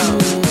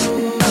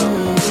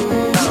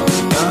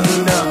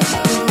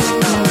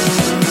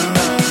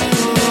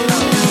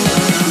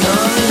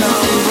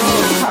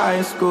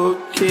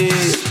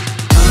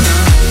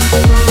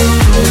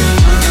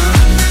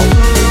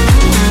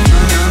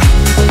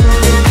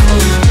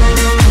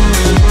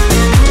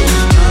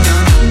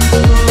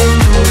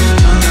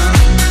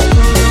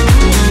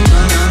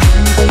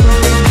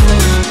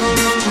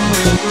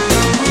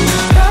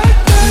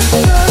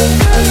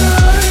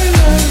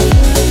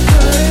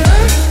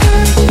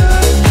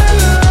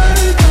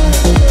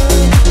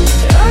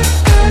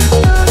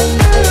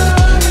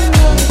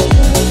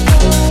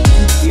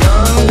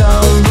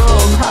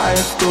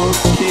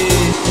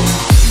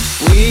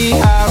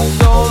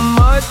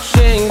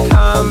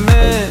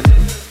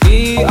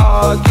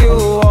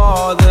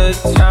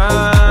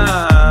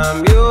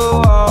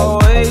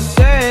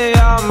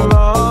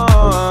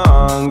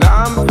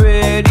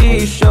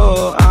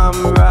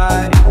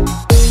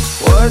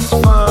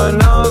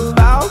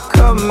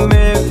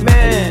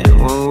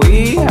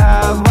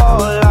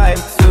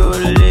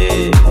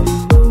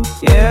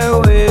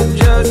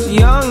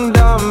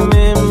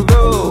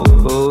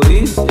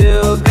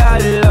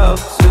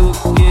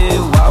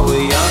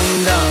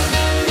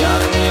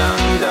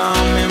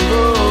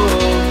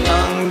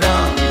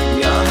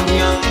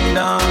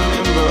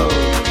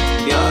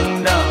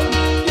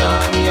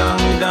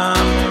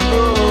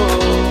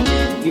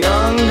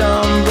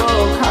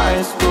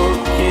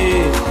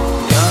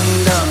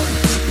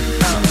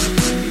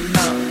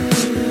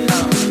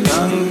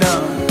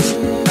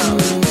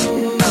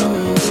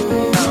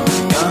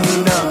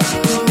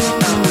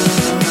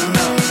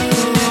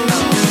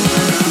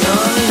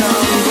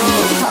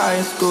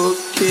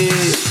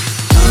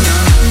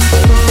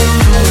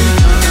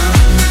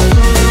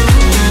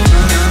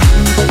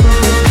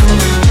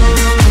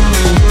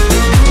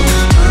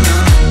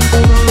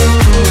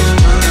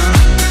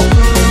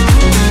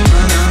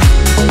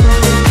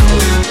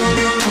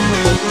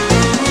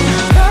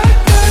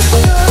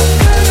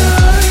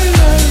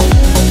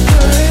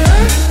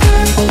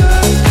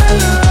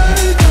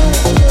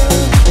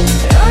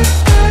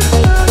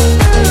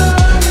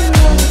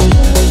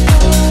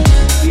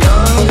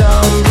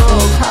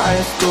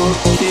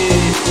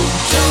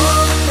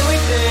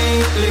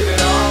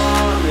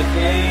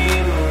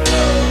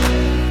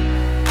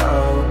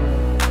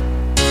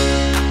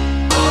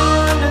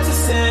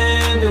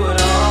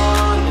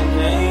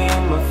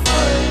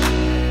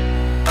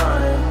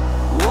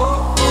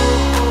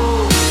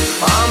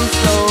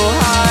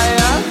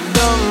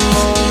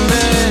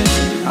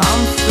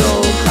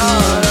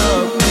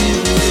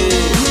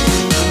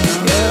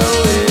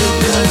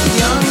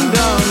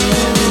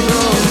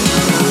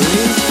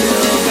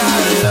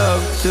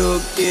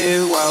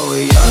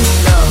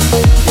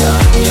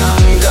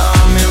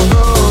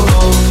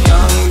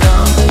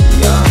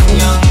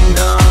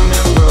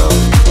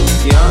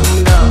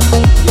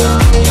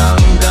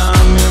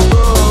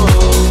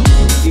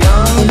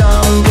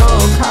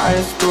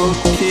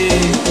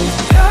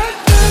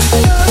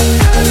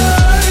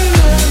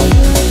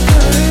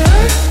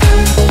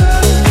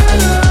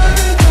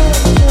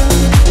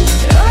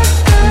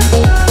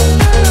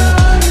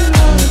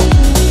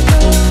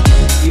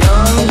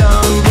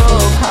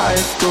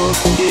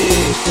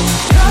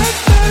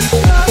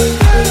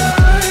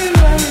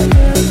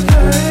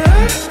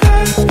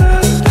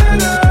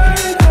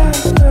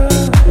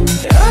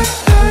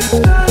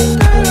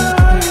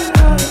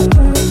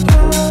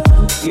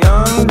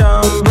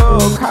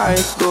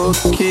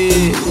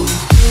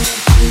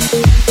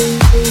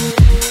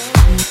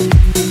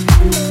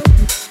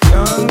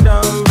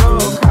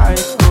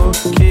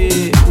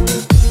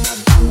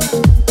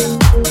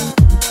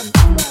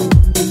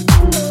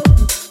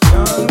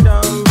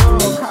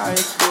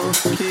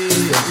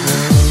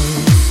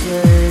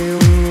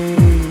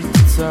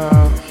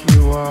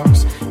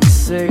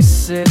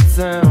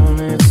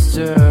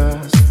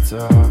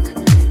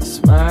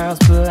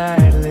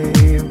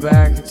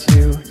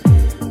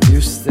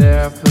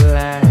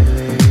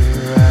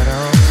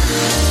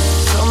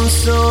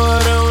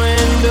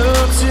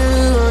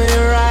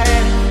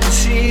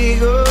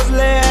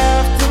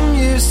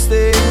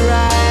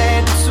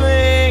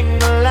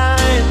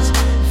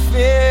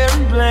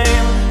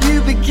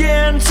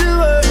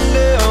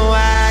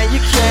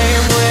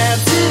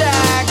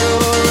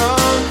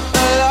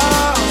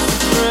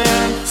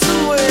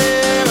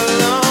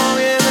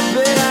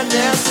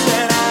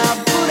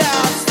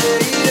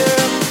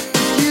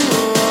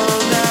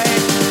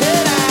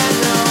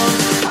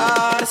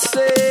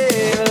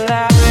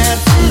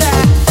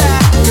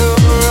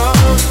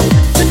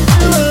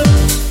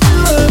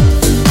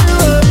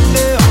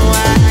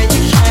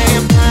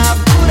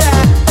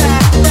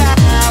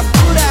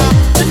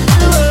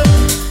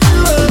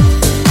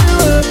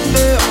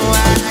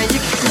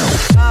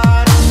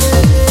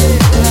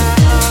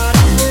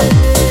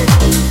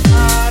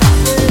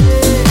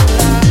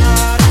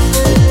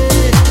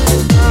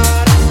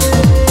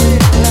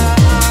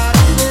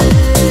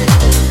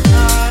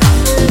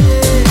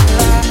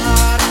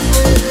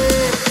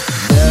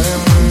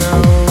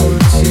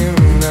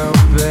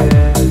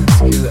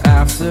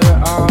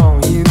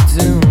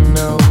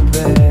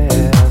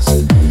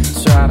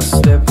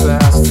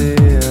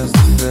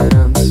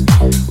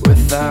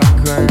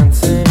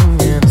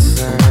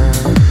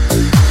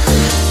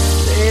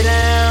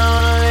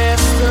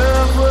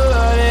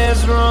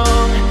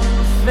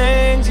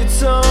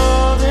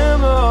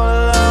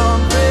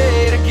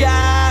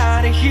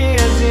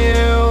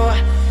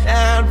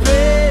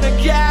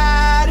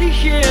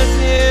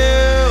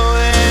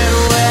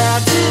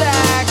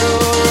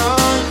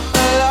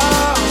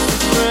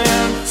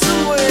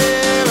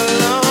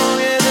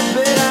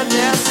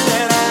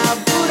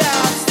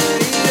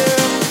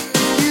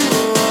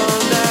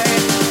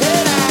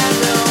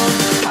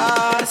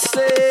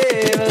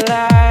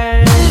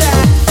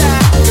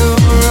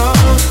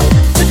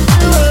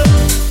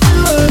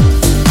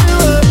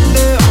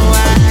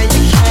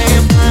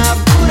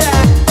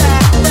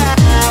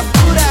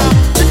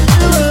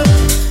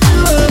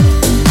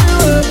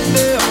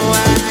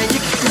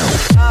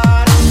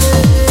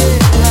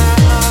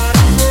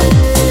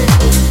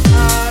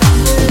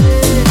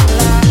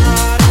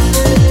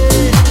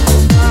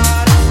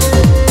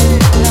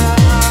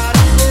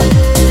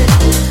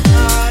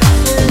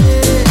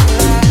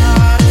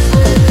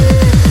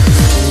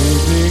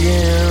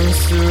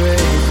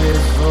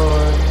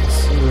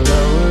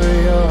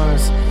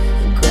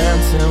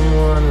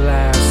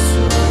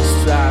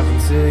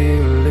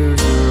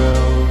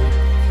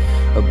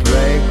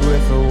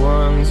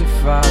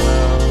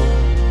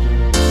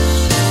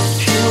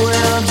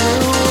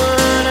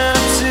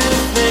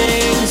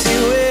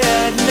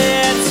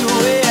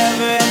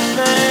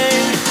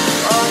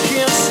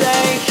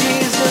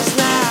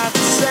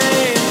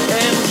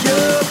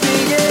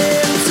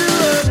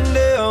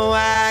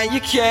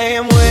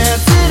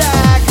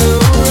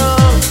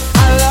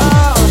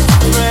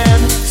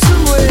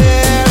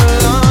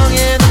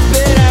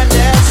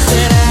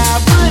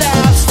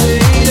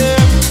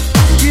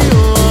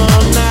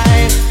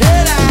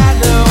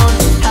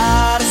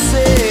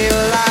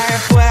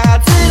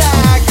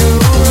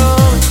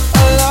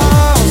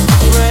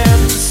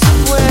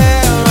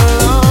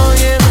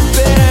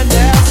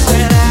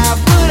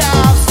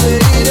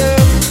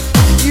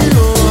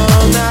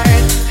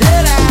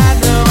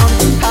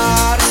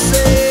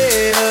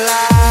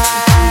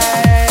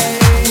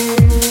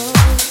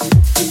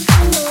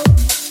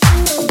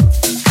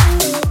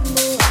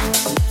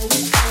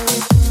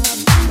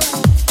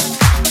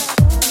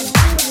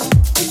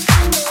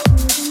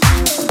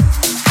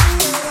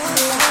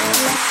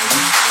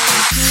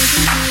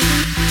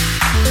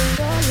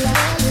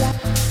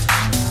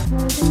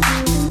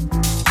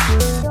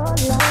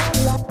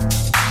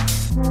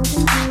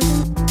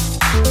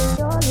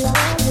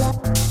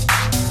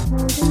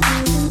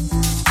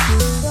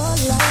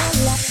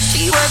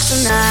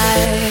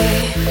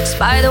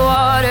 by the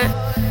water.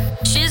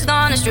 She's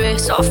gone astray,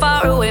 so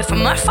far away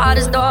from her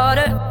father's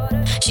daughter.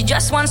 She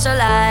just wants a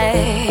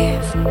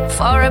life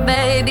for a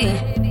baby.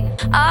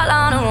 All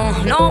on her own,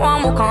 no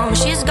one will come.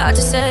 She's got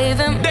to save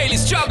him. Daily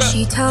struggle.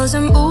 She tells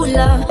him, ooh,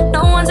 love,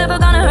 no one's ever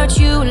gonna hurt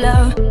you,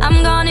 love.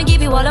 I'm gonna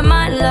give you all of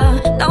my love.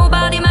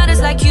 Nobody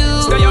matters like you.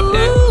 Stay up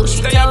there.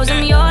 She tells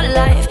him, your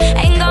life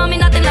ain't gonna be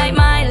nothing like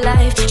my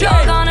life.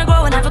 You're gonna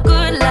grow and have a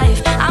good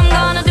life. I'm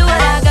gonna do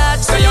what I got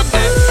to. Stay up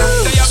there.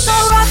 Stay up there. So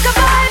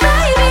rock-a-bye,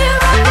 baby,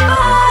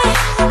 rock-a-bye.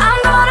 I'm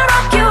gonna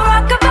rock you,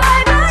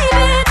 rock-a-bye,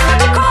 baby.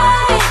 Don't you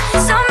cry.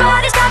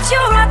 Somebody's got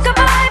you,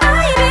 rock-a-bye,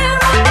 baby,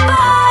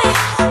 rock-a-bye.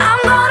 I'm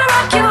gonna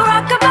rock you,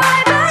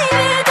 rock-a-bye,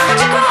 baby. Don't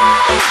you cry.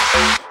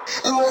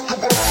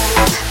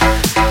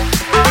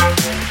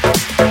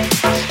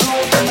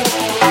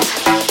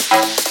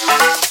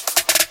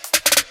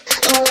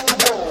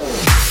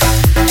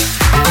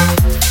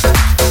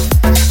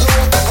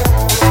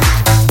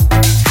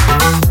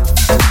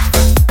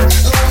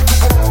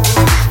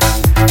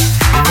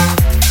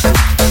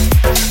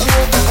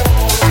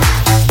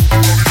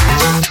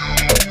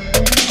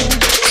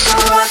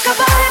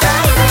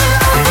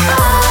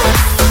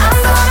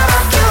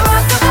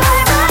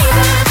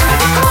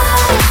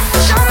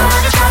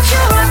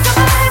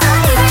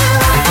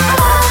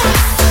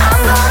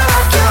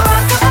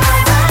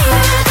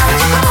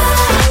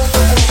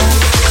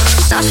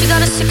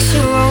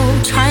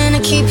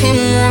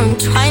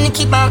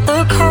 Keep out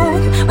the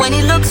cold. When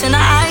he looks in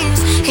her eyes,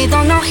 he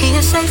don't know he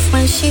is safe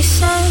when she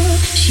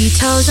says. She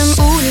tells him,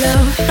 ooh,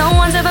 love, no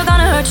one's ever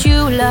gonna hurt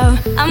you, love.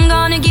 I'm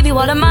gonna give you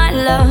all of my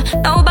love.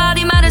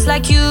 Nobody matters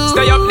like you.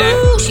 Stay up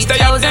there. She Stay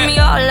tells up there. him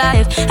your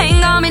life ain't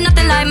gonna be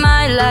nothing like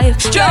my life.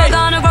 You're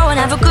gonna grow and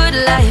have a good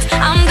life.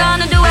 I'm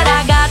gonna do what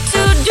I got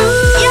to do.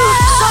 Yeah.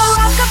 So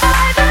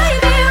rock-a-bye,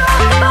 baby,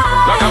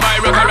 rock-a-bye. Rock-a-bye,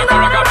 rock-a-bye,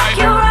 rock-a-bye.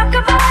 You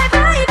rock-a-bye,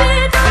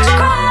 baby, don't you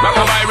cry.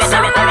 Rock-a-bye,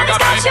 rock-a-bye,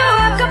 rock-a-bye. Somebody's got you,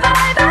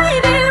 rock-a-bye,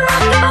 baby,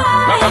 rock-a-bye.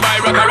 Rock-a-bye,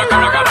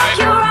 rock-a-bye, rock-a-bye.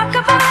 You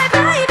rock-a-bye,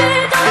 baby,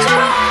 don't you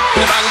cry.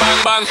 Bang, bang,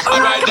 bang.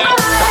 Alright then.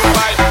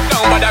 Rock-a-bye,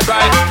 don't bother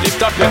cry.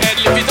 Lift up your head,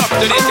 lift it up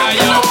to the sky,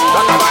 yo.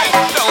 Rock-a-bye,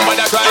 don't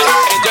bother cry.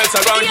 Angels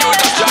around you,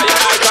 just dry your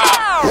eyes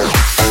out.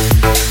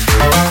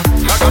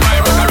 Rock-a-bye,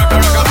 rock-a-bye,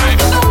 rock-a-bye.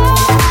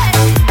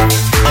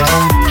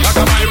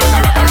 Rock-a-bye,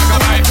 rock-a-bye,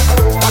 rock-a-bye.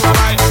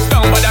 Rock-a-bye,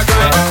 don't bother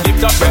cry.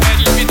 Lift up your head,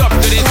 lift it up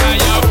to the sky,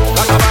 yo.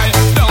 Rock-a-bye,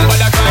 don't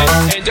bother cry.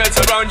 Angels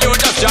around you,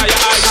 just dry your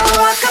eyes out.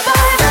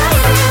 Rock-a-bye,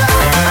 baby,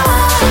 rock-a-bye.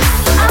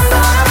 I'm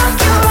gonna rock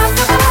you,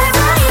 rock-a-bye,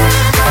 baby,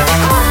 don't you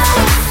cry.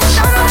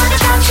 Somebody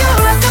got you,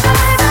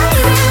 rock-a-bye,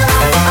 baby,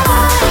 rock-a-bye.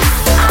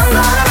 I'm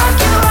gonna rock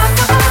you,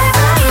 rock-a-bye,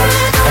 baby,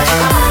 don't you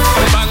cry.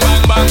 Bang,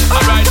 bang, bang.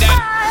 Alright then.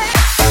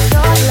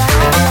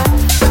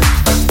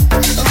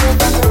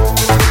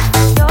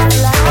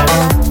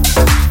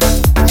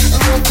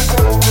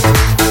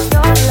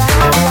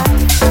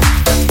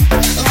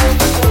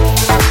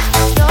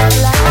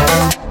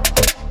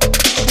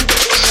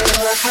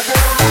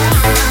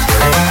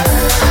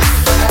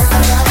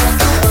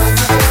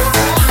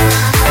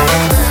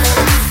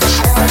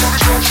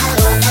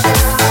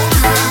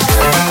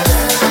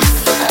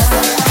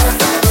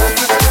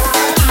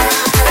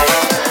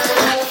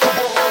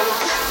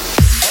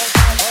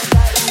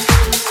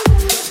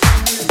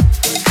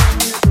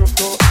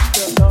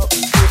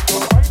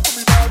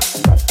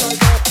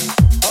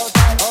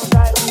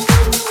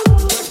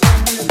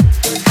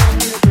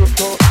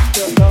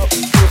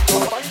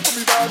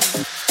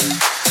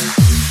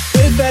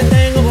 Big fat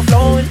thing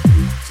overflowing.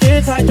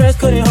 Skin tight dress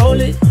couldn't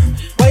hold it.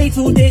 Way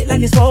too thick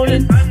like it's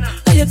swollen.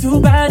 Now you're too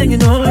bad and you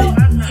know it.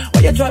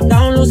 When you drop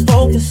down, lose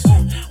focus.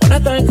 When I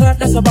think clap,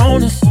 that's a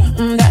bonus.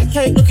 That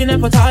cake looking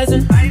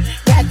appetizing.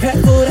 That pet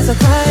food, that's a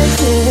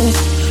crisis.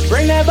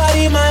 Bring that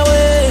body my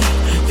way.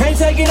 Can't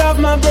take it off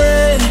my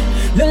brain.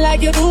 Look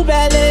like you do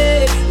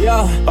ballet.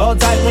 Yeah, hold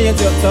tight when you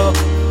tiptoe.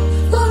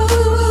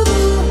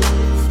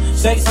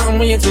 Say something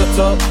when you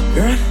tiptoe,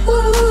 girl.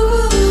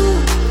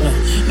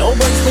 No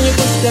breaks when you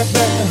push that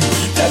back.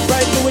 Left,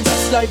 right, do it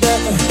just like that.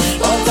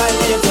 All tight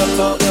when you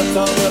tiptoe,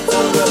 tiptoe, tiptoe,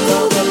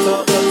 tiptoe,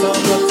 tiptoe, tiptoe,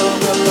 tiptoe,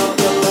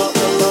 tiptoe, tiptoe.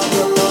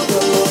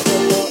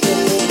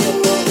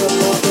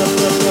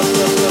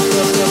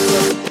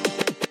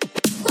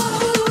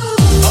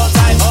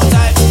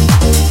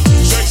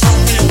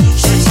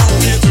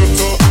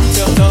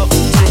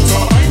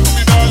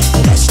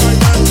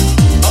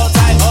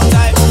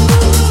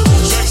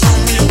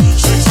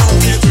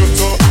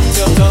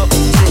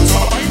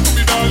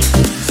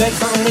 Take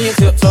time when you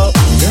tiptoe.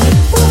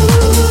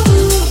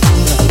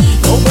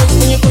 No breaks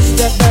when you push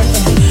that back.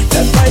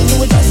 Left, right,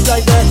 do it just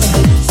like that.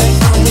 Take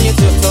time when you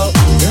tiptoe.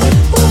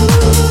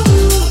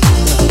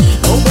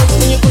 No breaks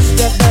when you push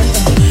that back.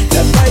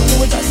 Left, right, do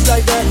it just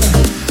like that.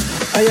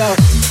 Hey yo,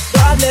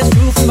 God bless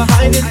you from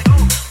behind it.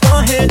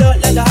 One hand up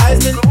like the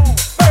Heisman.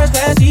 First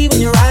class seat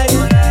when you're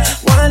riding.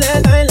 One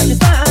last night like it's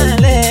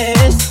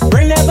spineless.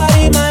 Bring that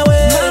body my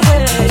way.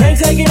 Can't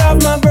take it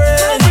off my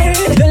brain.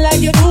 Feel like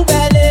you do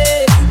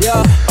ballet.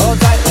 Yeah, hold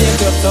tight when you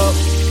tiptoe.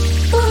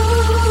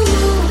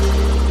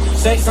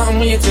 Say something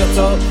when you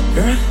tiptoe,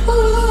 girl.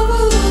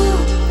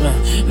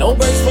 No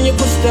brakes when you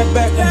push that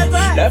back.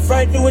 Left,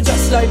 right, do it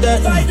just like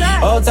that.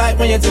 All tight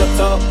when you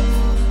tiptoe.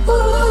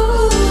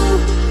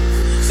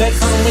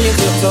 Sex on when you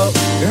tiptoe.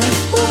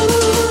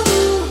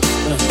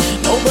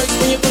 No brakes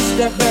when you push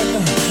that back.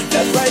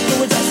 Left, right,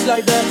 do it just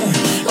like that.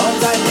 All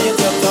tight when you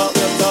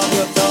tiptoe.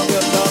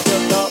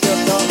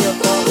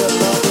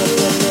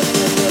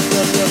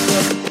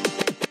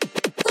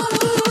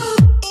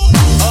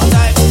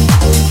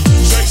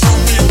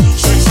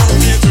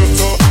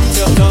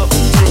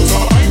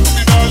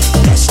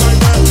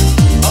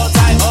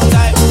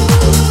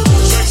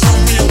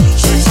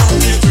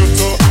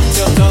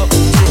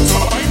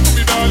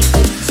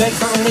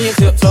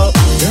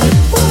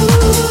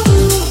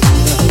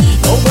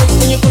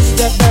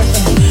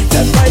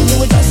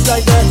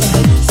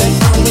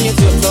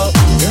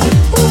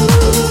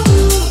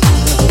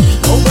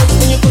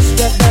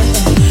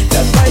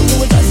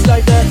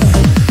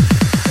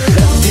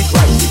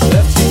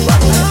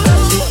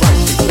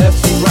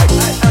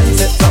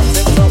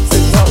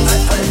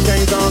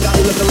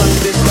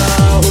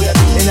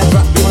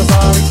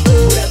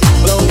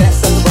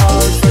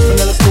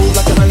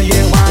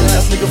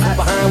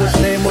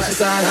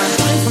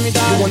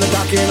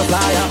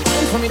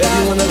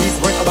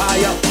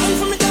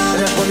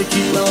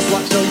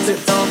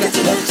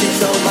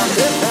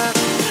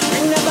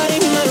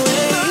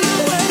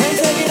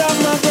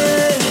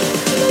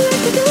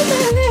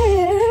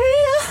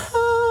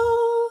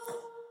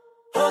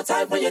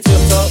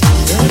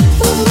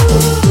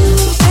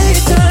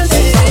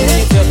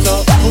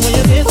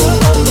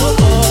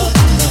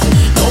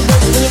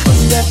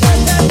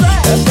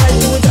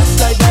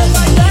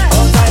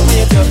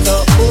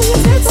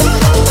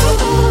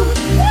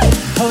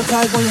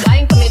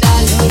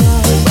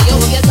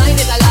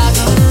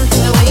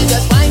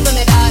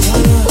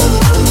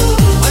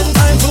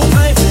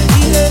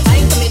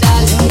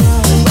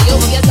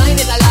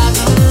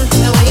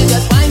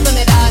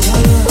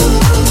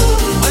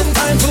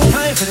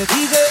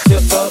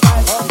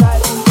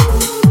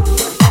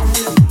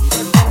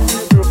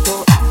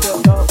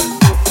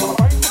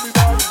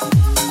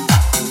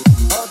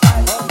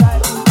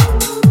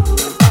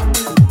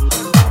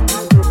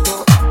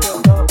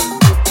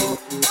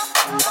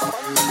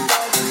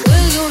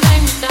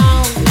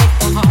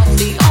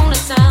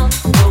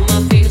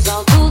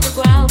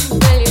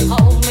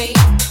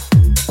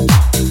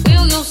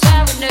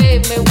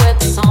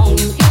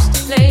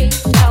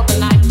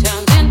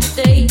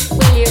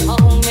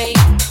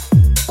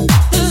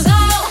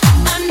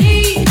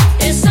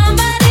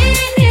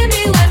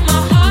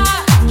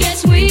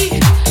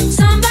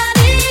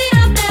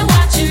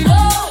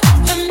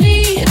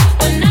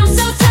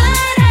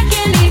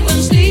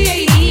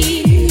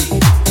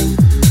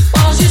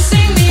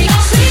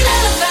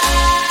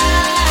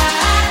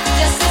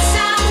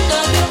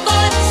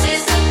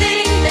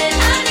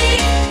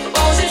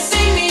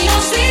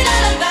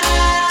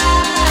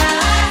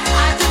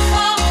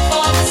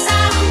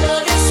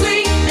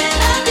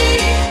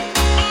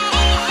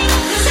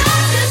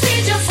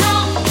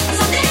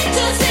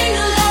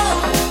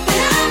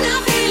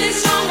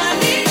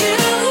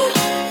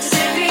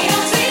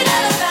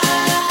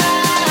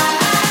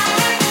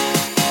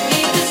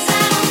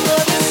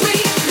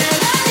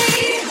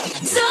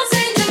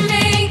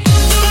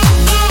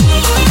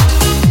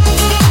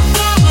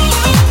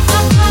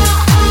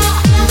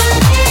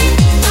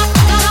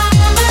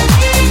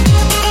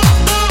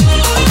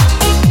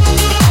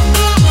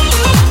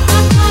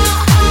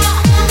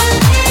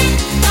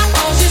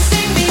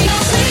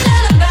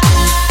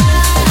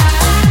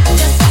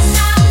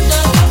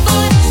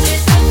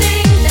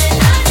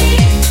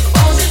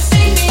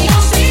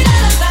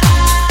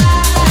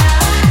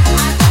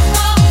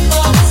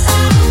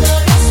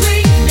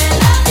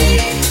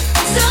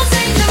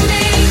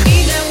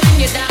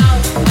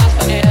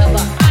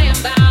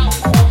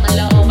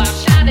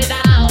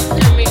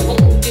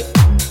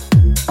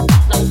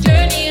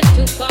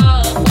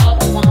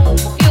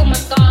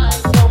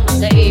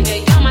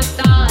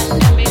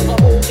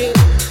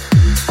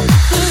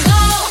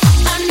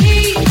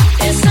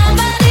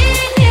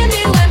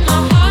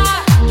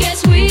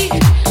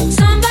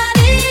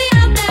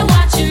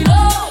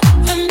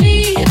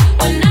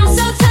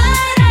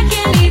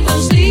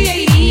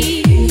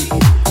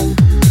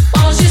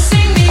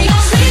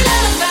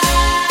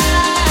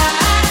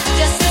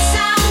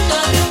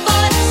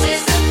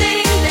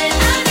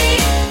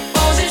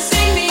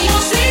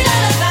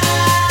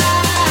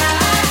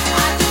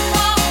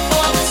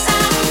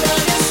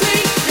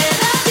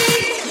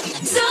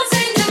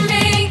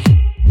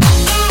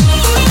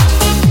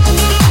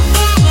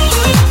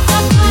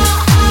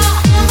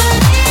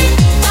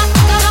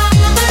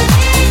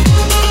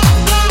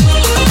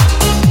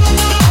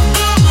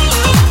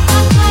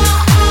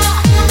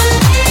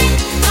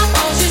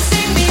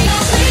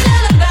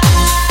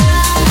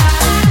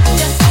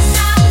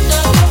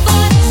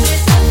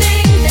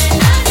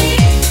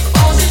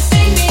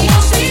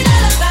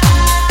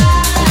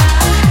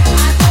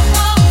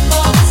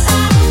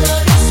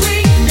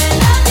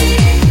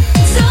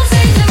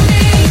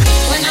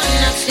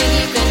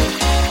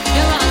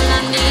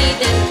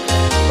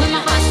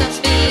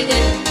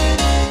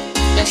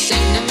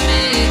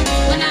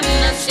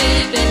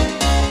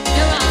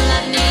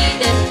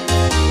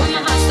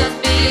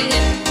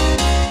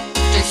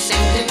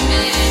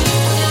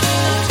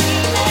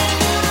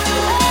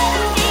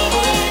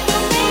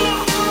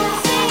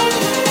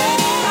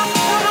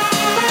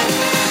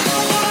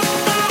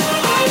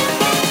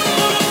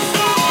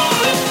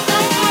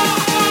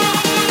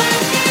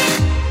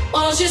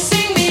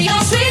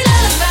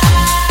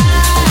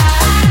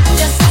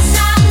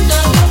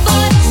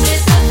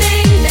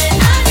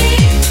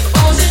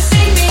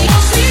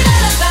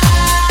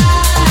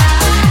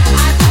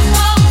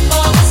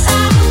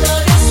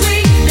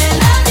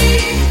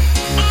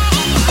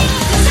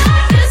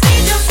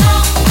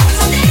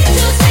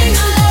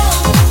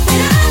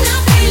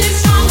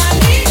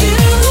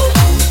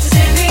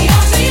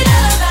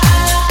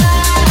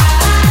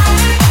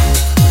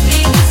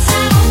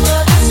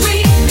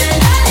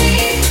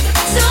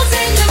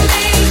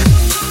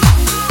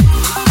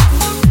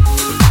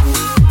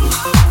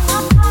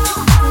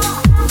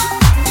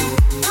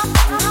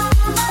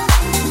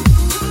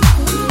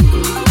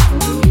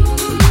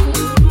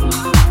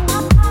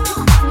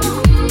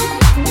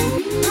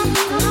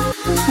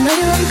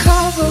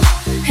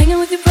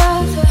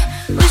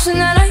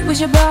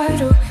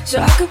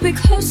 me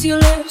close to your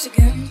lips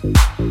again.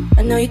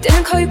 I know you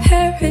didn't call your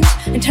parents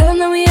and tell them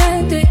that we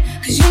ended,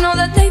 cause you know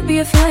that they'd be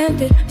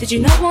offended. Did you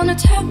not wanna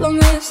tell them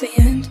it's the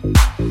end?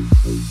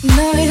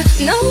 No,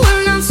 you know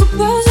we're not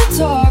supposed to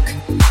talk,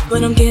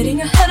 but I'm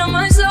getting ahead of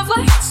myself.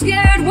 I get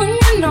scared when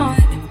you're not,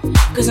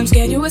 cause I'm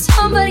scared you're with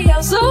somebody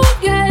else. So I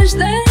guess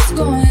that it's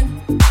gone,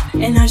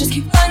 and I just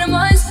keep lying to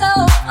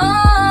myself.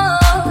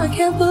 Oh, I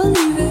can't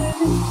believe it.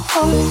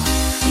 Oh,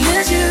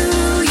 miss you,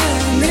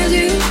 yeah, miss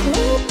you.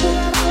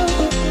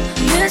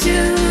 Miss you,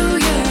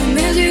 yeah,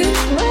 miss you.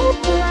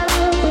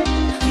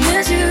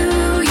 Miss you,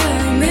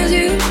 yeah, miss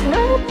you.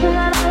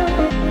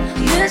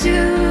 Miss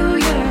you,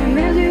 yeah,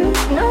 miss you.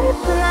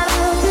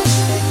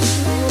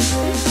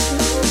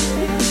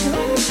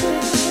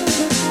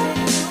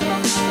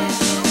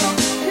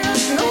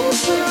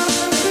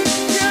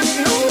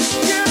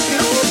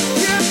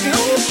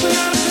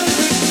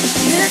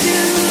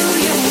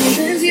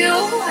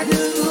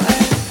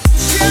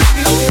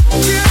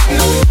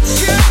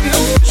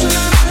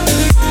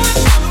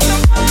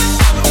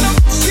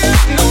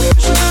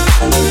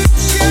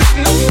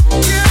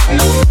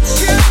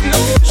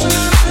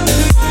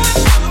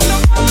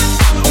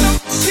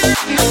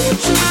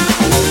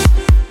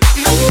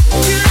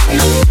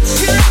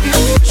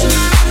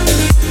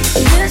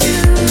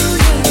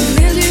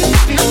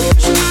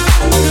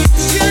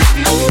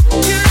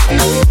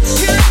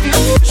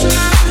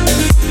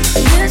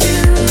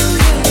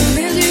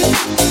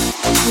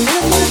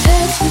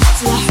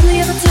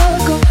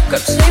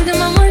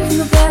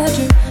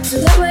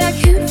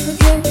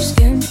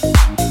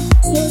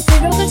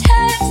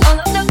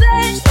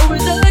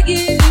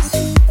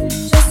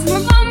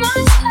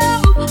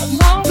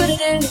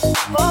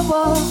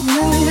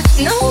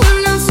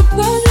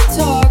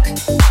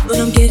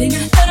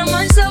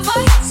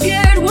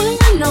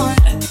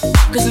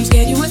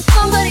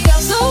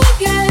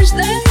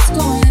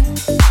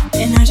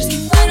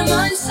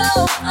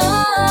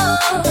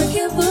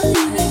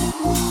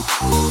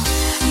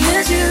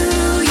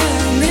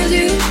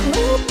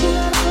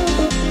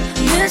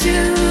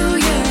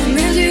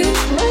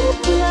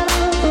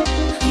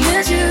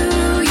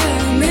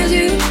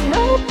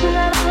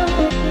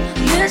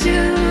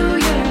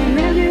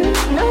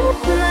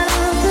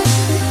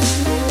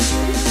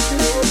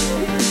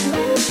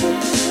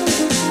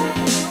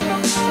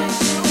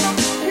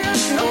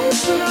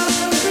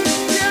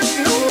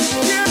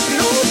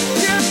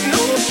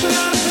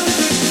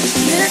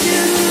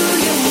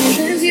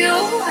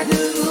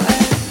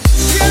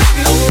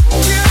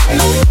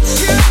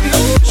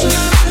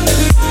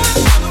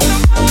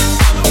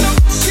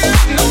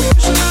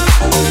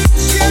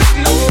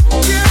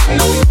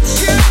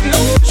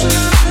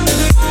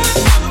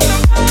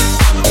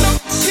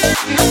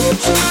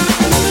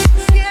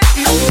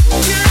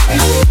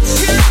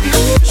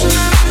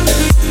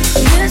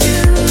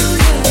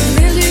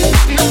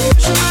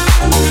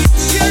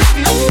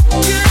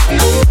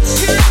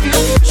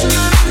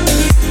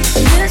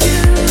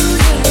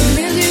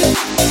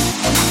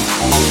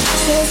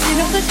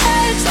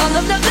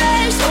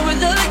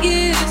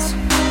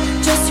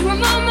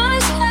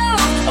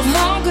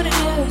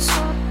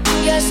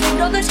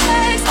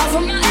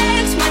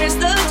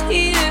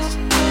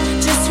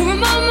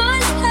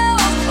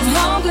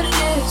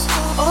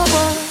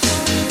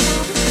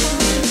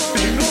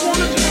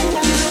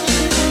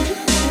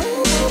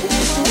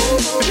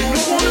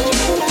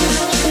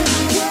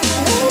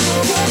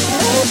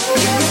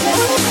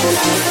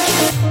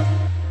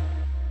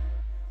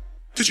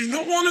 Did you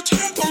not want to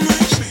tap on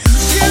my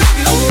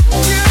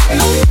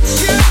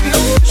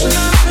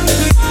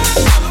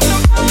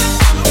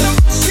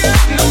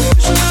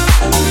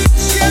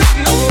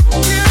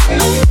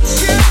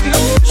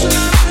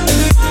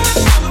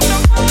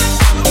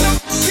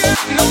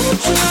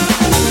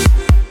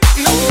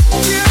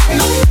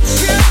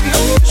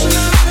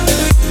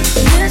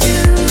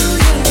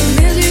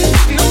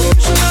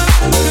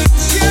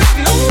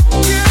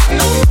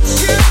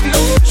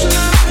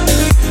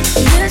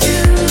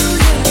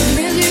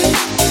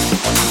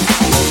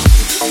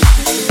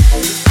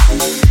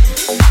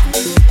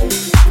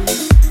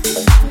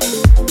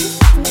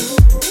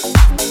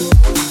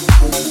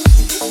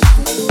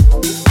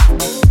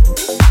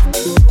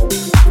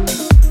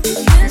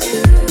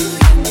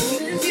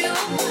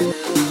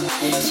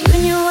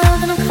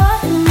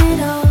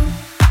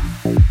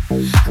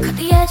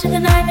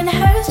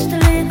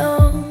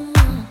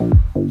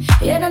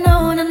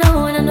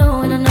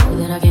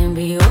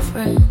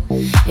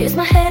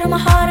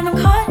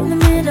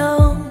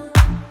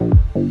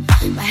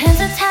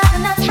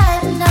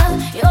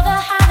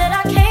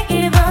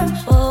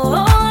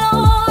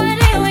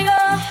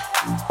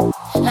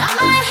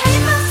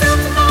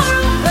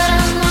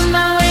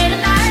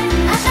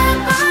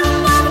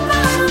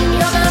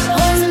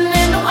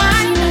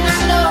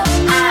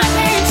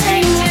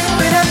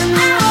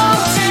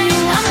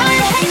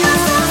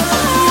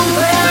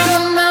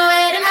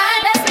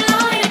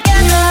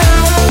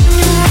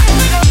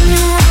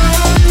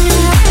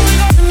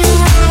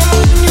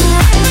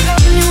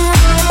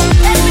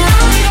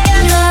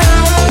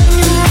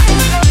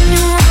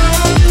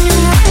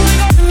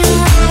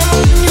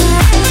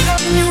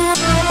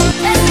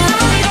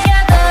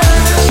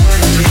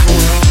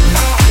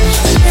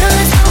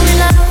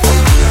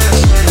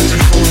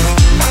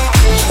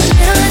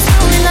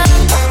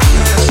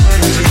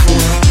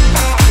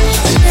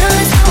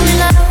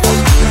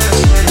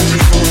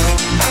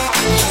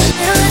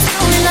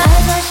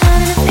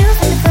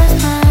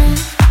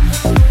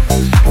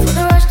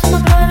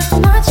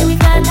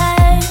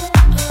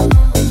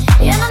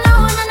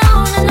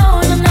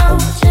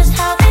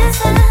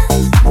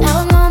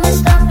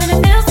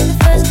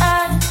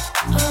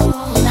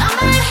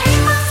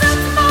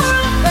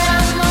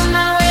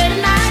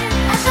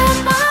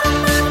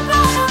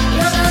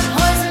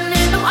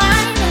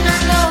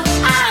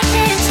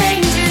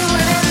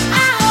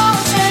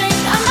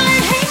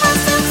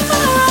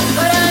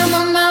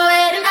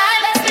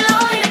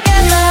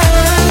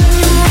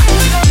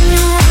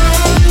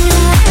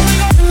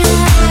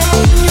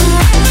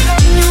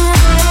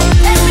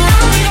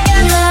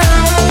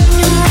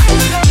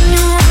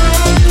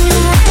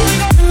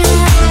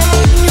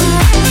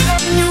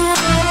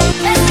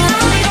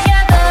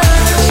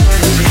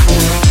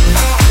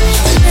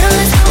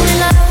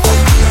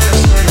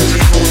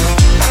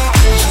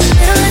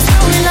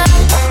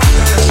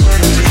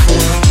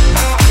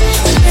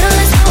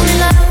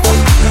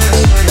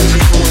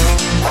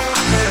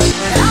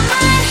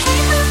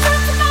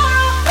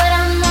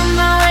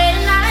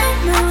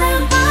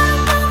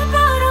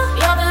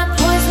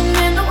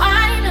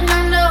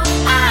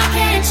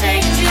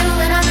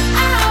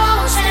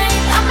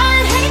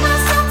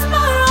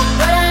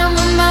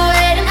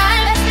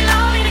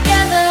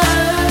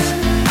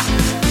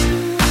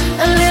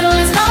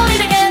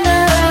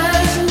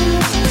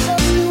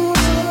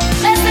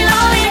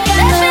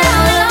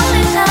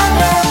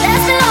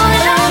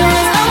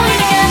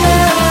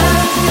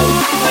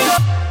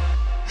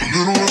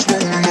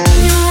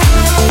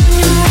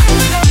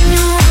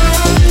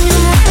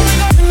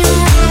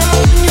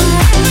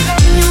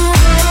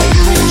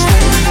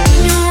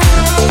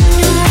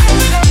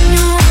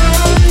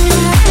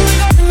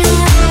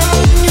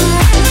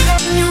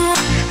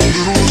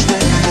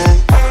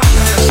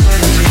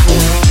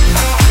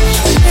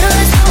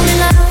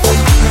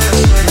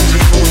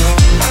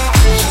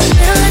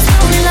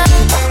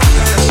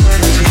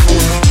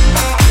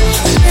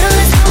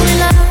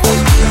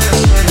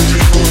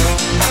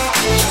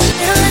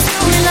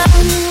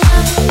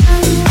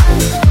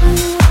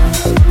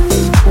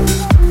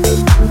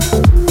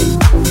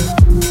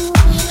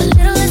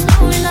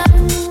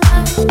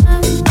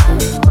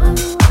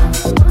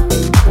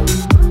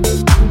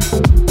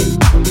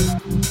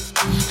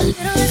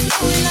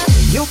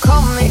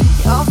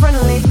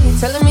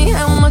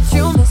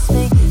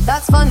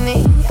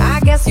honey, I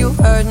guess you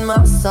heard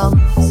my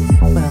songs.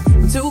 Well,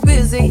 I'm too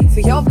busy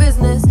for your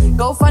business.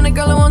 Go find a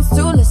girl who wants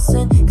to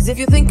listen. Cause if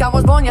you think I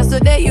was born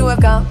yesterday, you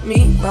have got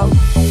me wrong.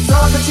 So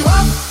I cut you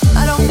off,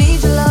 I don't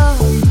need your love.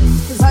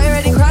 Cause I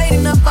already cried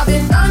enough, I've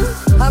been done.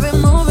 I've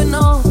been moving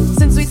on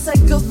since we said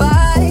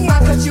goodbye. I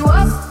cut you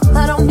off,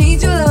 I don't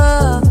need your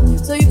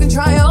love. So you can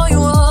try all you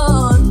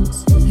want.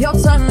 Your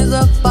time is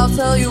up, I'll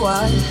tell you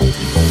why.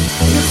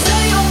 You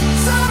say you're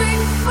sorry,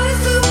 but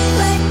it's too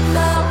late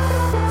now.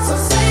 So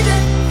save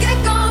it, get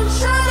gone,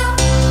 shut up.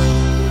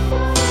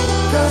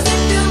 Cause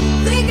if you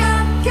think I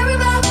care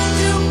about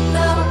you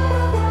now,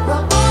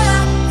 well boy,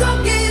 I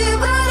don't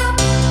give it up.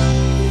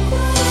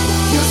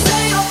 You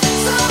say you're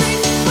sorry,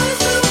 but it's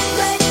too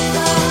late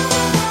now.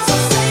 So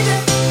save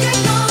it, get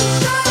gone,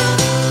 shut up.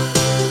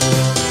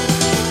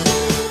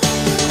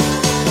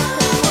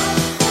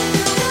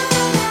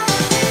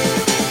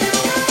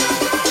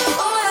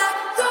 Boy, I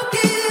don't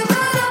give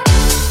it up.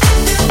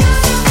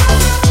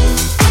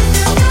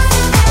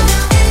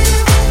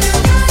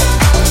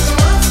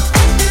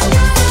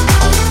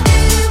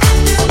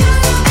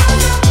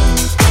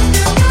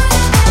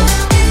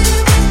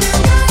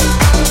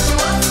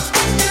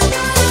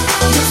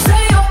 You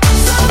say you're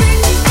sorry,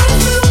 but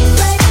it's too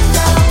late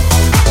now.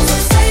 So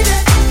save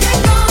it, get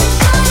gone,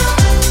 shut up.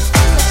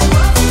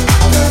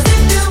 Cause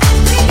if you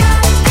think I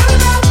care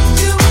about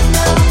you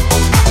now,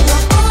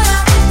 well boy,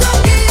 I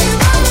don't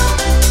give a up.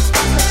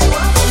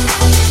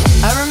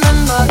 I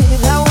remember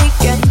that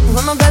weekend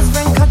when my best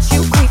friend caught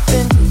you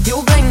creeping.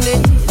 You blamed it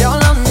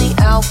all on the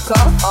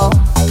alcohol.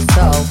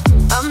 So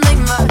I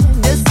made my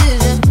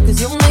decision, cause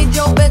you made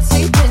your bed,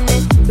 sleep in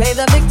it. Play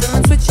the victim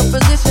and switch your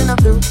position. I'm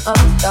through, I'm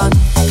done.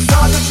 So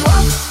I cut you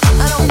off,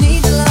 I don't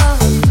need your love.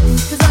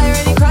 Cause I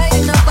already cried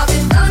enough, I've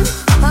been done.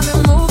 I've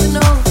been moving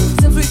on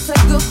since we said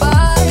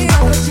goodbye.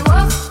 I cut you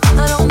off,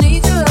 I don't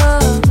need your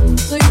love.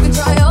 So you can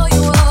try all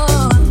you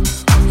want.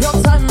 Your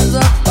time is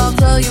up, I'll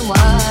tell you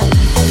why.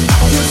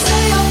 You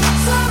say you're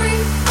sorry,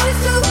 but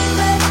it's too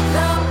late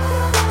now.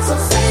 So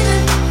save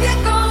it, get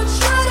gone,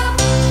 shut up.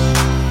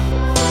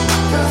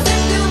 Cause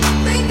if you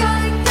think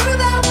I care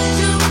about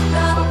you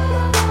now,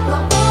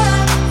 well boy,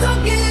 I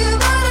don't give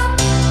it up.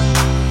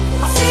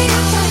 I see you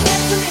trying to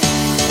get to me,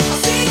 I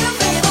see you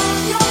begging on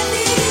your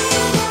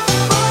knees.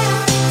 Boy,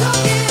 I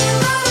don't give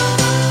it up.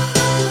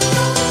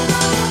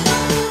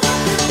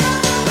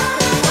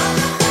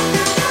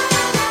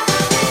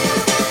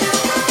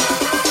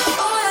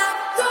 Boy, I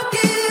don't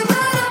give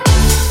it up.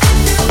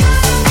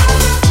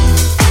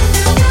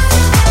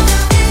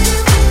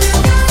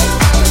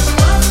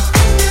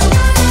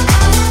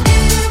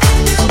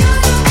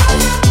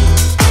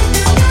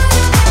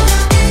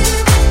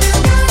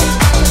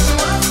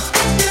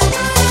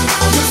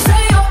 You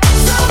say you're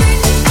sorry,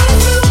 but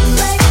it's too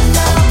late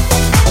now.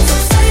 So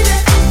save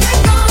it, get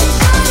gone,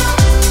 shut up.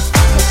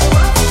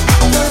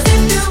 Cause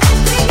if you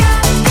think I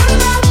care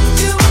about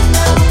you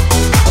now,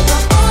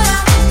 well boy, I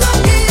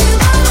don't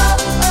give a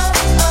up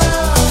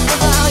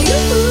about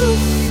you.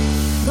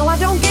 No, I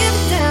don't give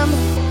a damn.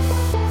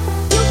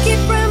 You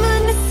keep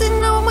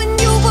reminiscing on when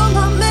you were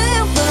my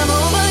man, but I'm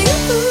over you.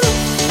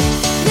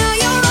 Now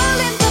you're all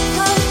in the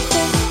past.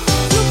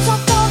 You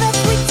talk all that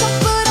sweet talk,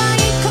 but I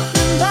ain't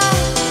coming back.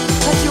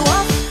 Cut you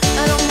off,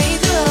 I don't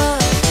need your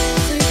love.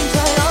 So you can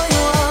try all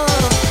you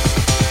want.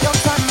 Your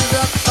time is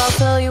up, I'll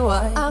tell you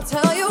why. I'll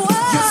tell you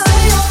why. You say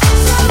you're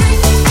sorry,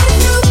 but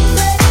it's too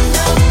late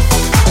now.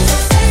 So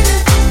save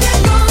it, get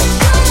gone,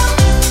 shut up.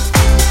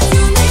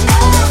 You need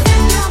love,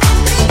 and you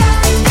think I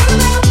care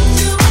about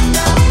you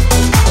now.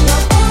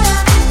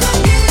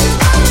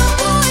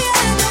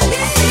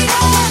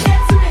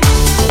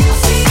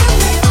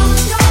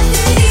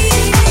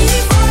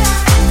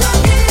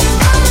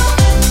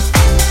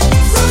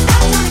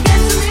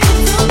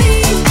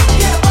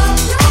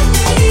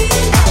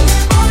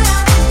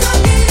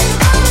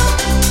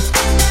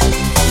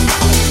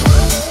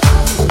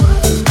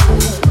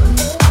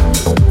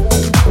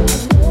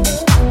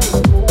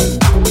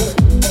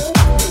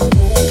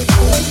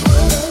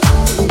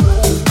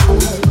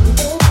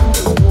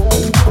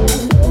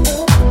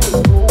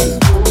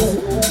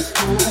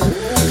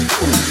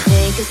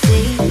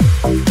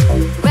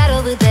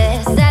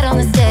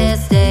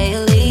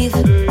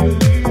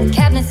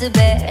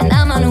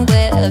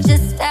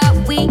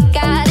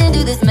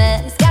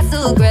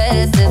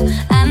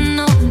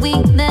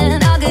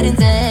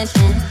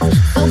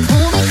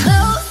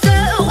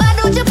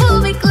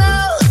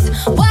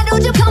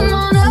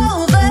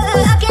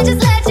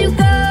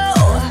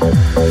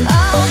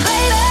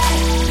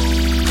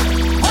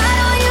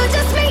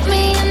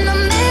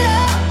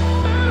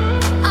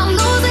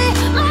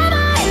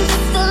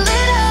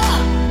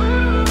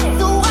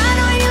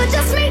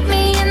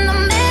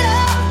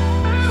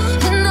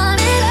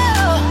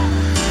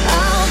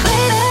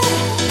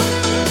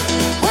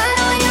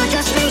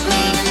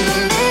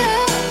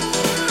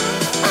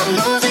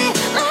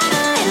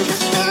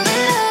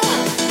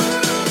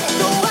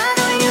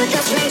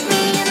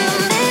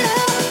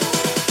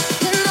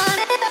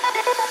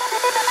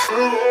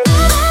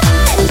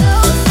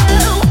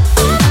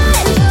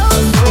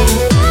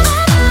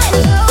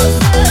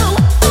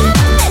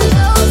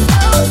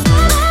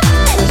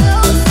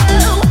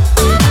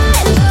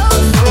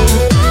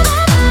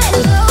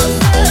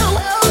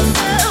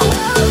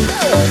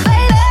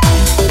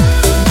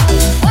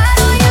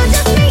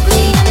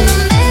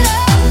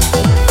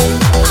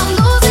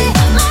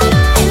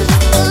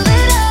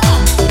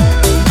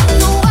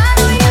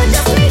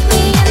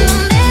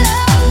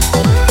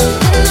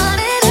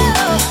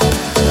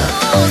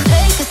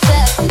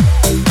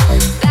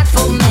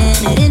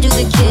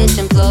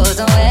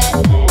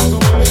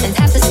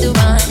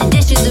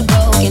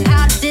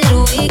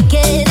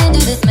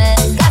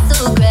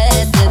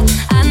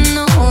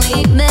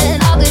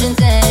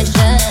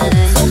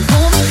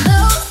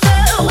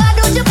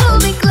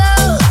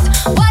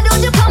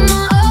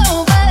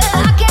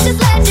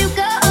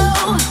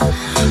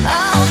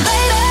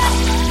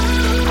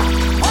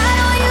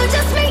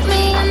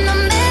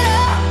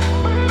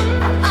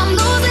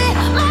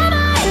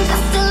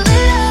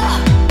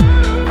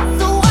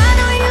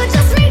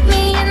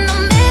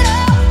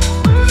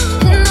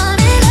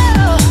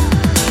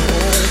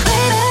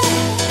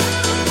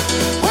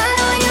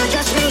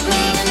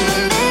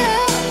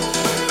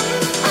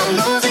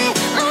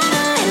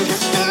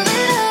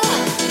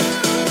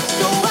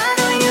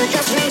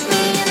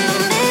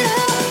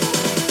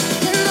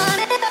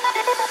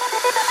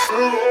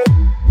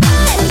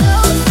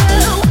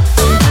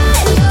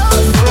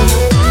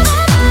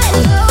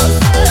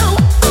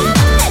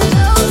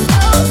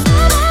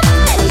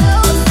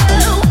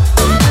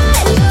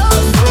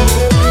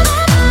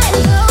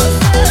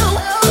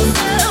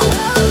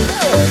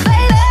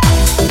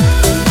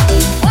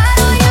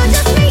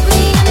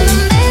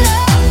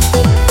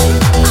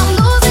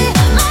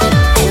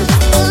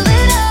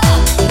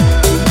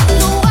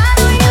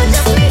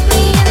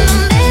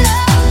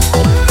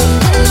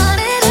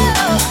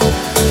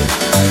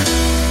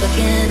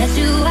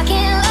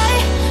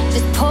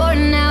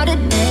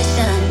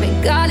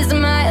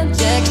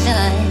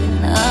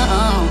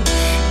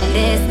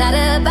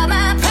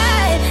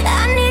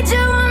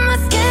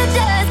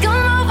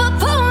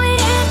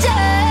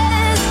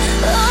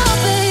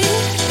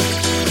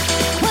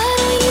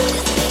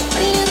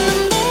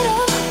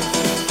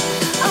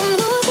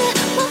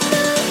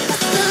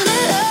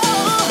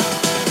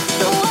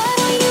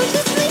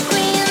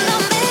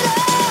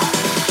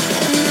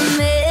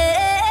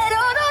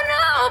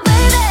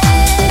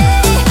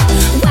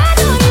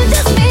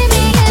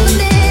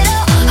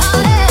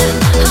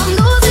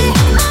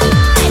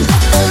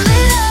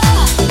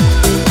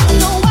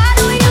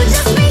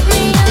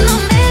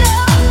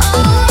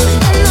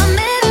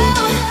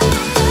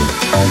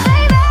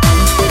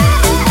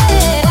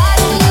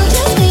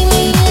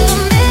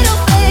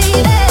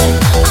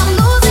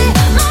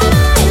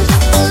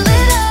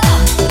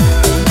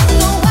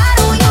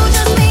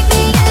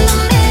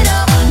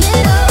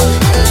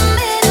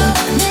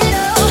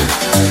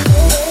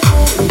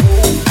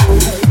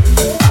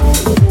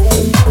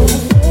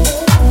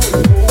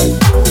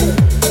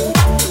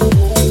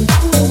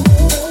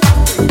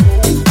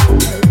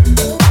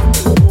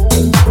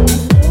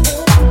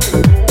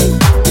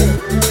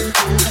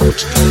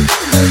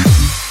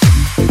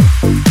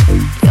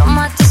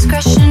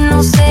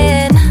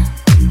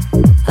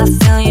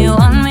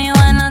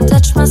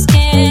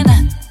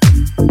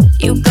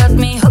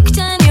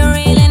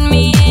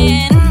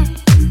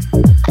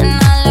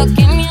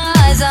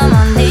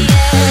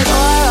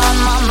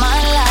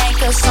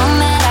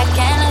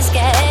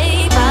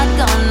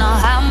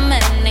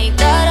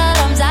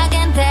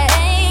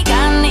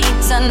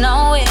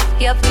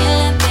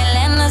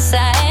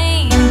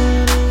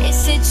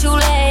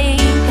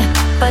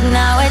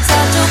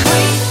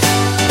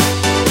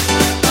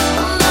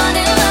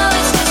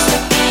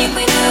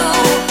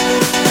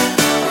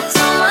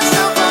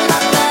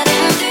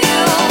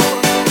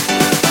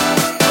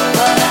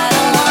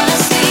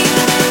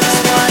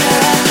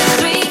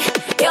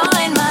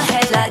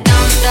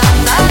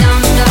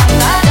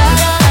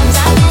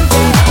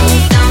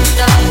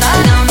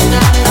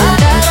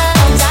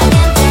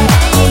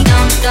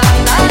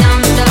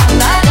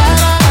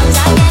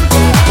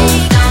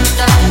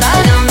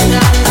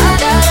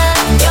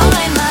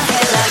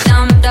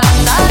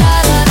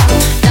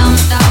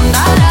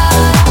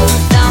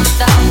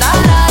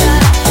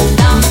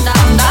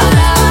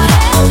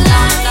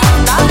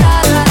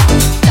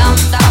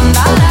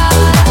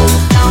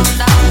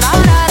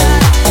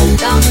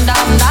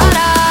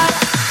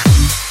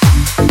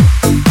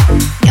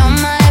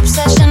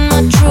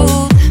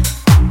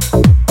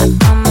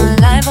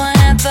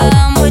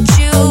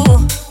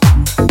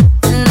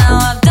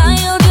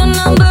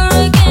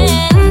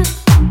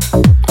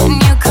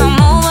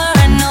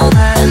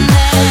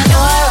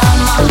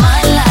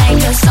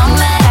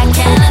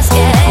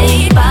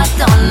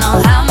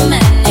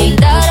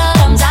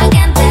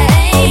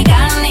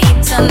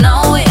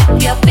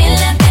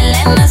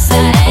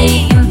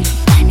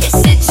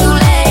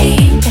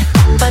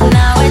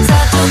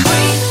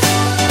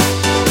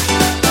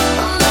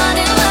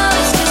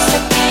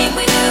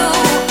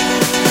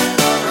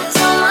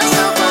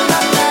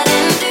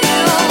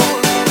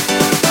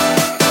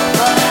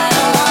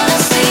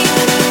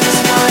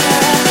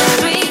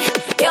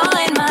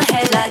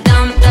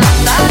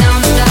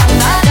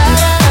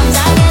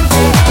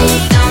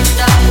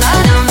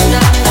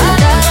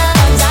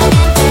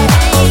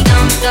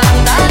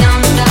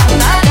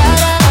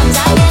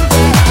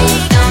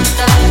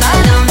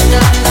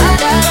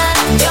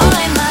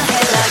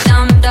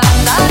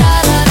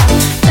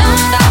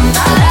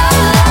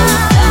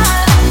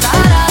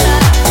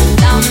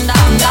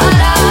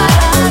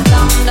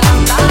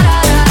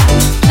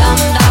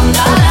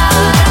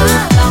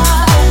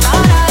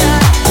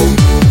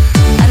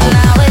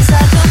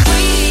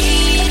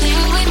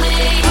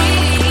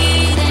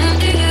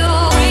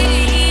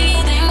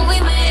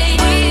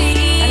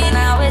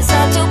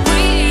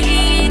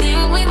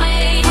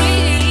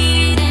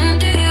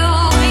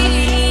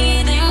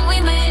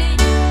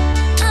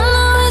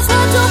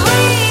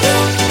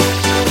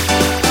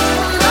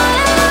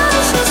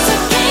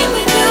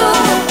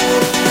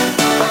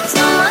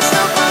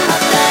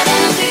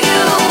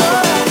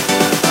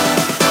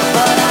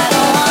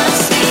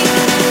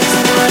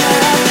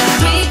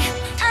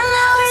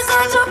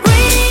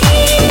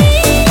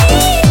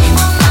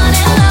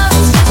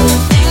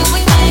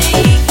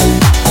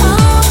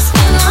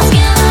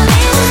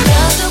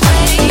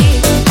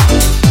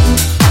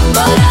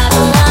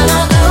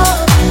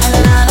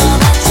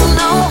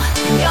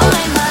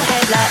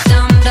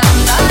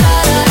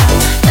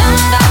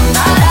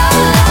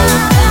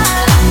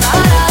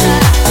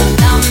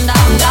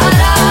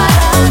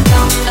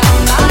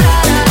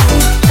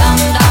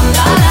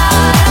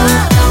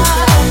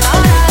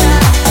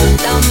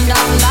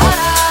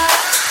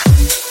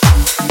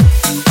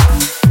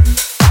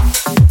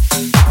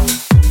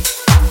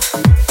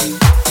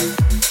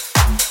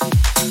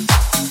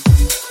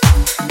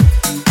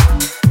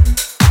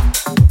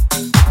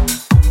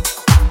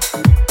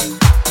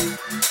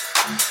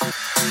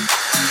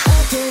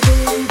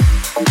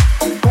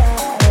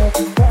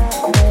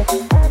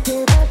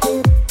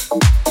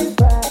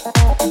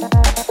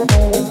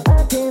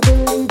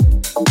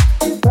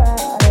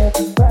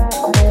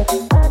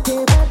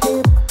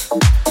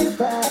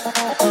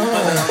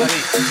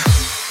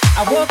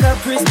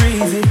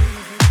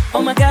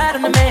 my God,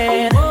 I'm the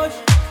man.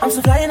 I'm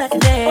so fly and I can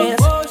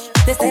dance.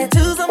 There's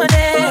tattoos on my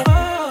neck.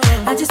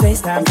 I just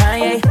FaceTime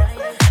Kanye.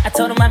 I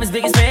told him I'm his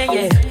biggest fan,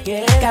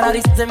 yeah. Got all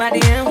these in my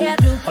DM.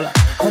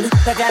 Hold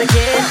up, I gotta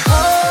get.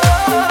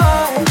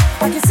 Oh,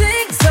 I can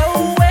sing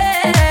so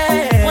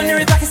well. Wonder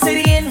if I can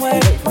say the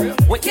N-word.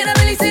 What can I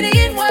really say the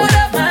N-word? What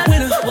up, my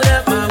winner? What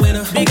up, my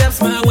winner? Big ups,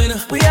 my winner.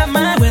 We are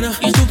my winner.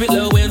 You stupid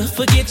little winner.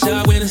 Forget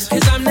y'all winners.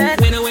 Cause I'm that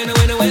winner, winner,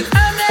 winner, winner.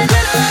 I'm that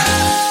winner.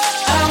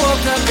 I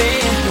woke up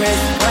in Chris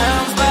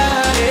Brown's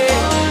body.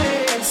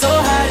 So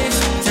hot it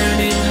turned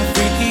into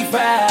Freaky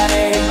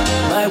Friday.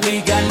 But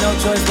we got no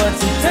choice but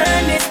to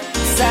turn it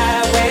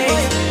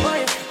sideways.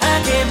 I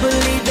can't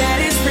believe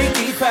that it's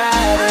Freaky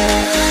Friday.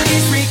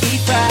 It's Freaky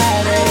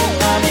Friday.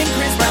 I'm in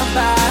Chris Brown's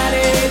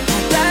body.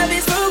 Life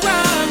is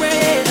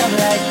Ferrari. I'm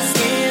like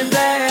skin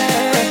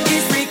black.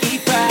 It's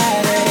Freaky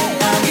Friday.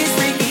 It's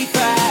Freaky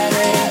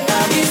Friday.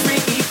 It's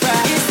Freaky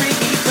Friday. It's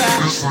Freaky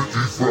Friday. It's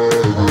Freaky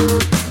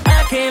Friday.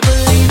 I can't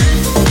believe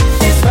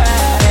it's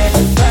Friday.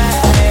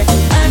 Friday.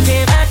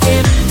 I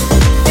can't.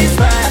 It's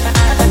Friday.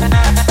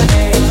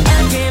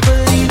 I can't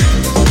believe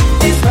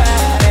it's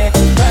Friday.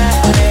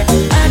 Friday.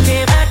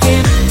 I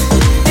can't.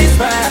 It's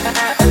Friday.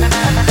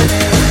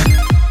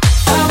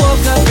 I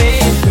woke up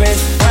in Chris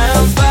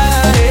Brown's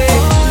body.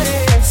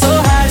 So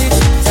hot it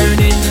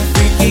turned into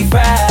Freaky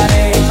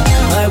Friday.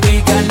 But we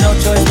got no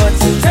choice but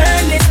to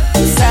turn it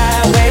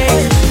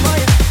sideways.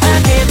 I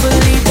can't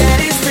believe that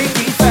it's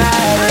Freaky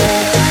Friday.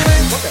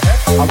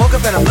 I woke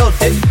up and I'm little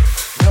dizzy.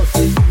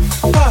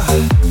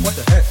 What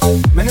the heck?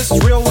 Man, this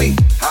is real weak.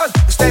 How is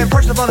staying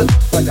perched up on the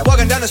like that?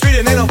 Walking down the street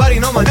and ain't nobody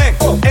know my name.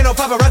 Ain't no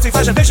paparazzi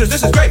flashing pictures,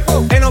 this is great.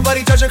 Ain't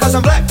nobody judging cause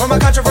I'm black or my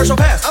controversial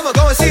past. I'ma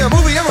go and see a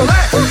movie and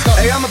relax.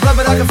 Hey, I'm a blunt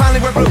but I can finally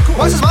wear blue.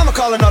 Why's his mama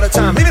calling all the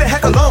time? Leave me the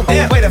heck alone.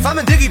 Damn. Wait, if I'm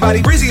in Diggy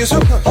Body, Breezy is who?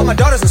 All my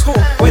daughters in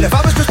school. Wait, if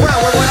I was Chris Brown,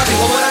 where would I be?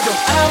 What would I do?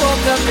 I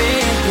woke up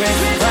in Chris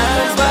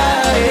Brown's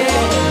body.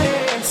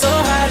 So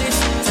hot it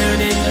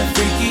turned into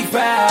Freaky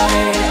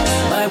Friday.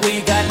 But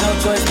we got no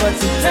choice but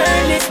to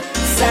turn it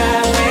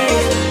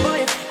sideways.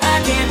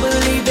 I can't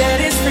believe that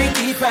it's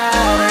Freaky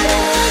Friday.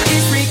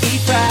 It's Freaky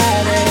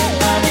Friday.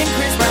 I'm in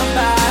Chris Brown's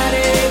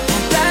body.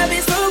 Life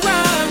is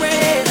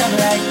Ferrari. I'm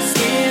like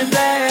skin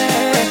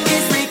black.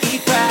 It's Freaky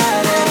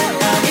Friday.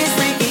 It's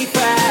Freaky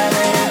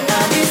Friday.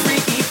 It's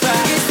Freaky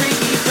Friday. It's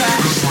Freaky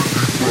Friday.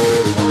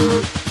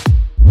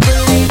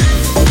 Believe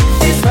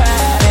it's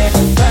Friday.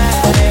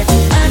 Friday.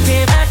 I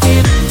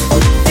can't.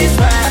 It's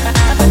Friday.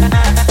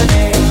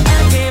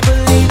 I can't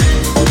believe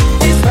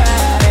it's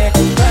Friday.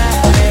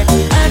 Friday.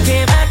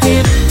 I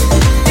can't.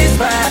 It's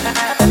Friday.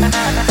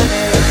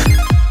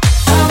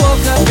 I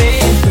woke up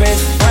in Chris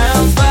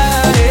Brown's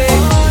body.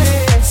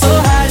 So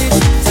hot it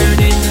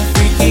turned into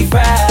Freaky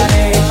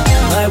Friday.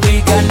 But we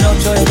got no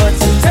choice but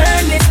to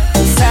turn it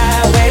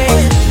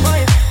sideways.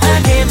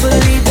 I can't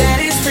believe that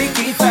it's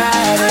Freaky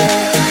Friday.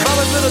 If I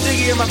was little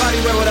Diggy in my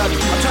body, where would I be?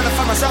 I'm trying to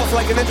find myself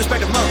like an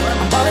introspective monk.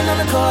 I'm balling on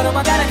the court, oh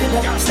my God, I can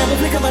dunk. Never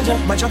flick of my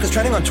jump. My junk is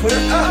trending on Twitter.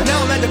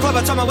 Now I'm at the club,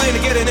 I told my way to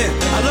getting in.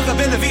 I look up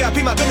in the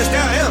VIP, my goodness,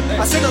 there I am.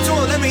 I signal to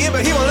him, let me in,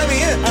 but he won't let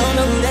me in. I don't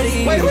know who that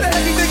is. Wait, who the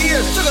heck you think he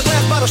is? Took a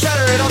glass bottle,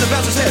 shatter it on the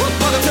bouncer's head.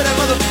 Welcome to that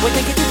mother. Wait,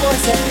 think it before I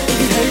said, if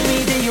you hurt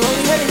me, then you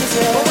only hurting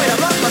yourself. Oh wait, I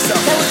lost myself.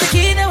 That was the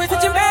key, now it's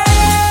what you made.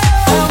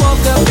 I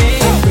woke up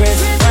in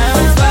Chris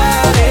Brown's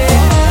body.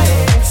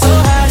 So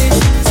hot it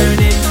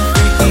turned into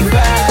Freaky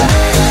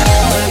Friday.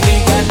 But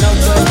we got no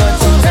choice but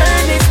to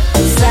turn it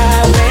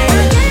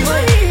sideways.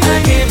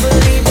 I can't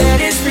believe that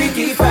it's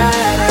Freaky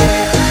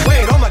Friday.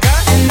 Wait, oh my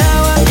God. And now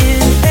I'm in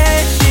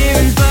Ed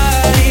Sheeran's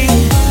body.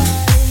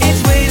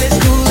 It's way less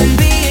cool than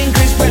being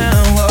Chris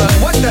Brown was.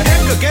 What the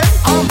heck again?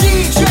 I'm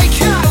DJ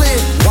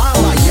Khaled. Why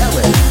am I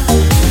yelling?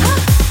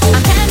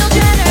 I'm Kendall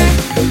Jenner.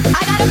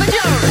 I got a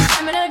vagina.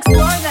 I'm gonna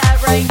explore that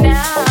right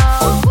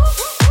now.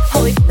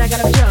 Holy, I got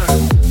a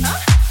vagina.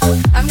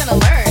 I'm gonna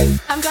learn.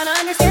 I'm gonna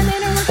understand the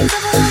inner workings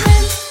of a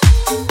woman.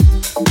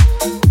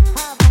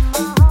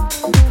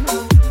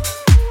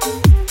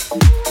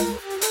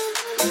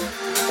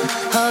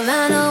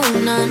 Havana, ooh,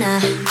 na, na.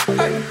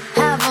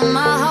 Half of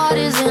my heart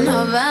is in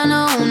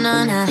Havana, ooh,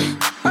 na, na.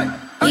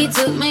 He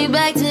took me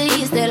back to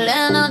East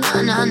Atlanta,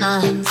 na, na,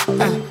 na.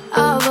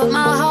 Oh, but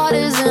my heart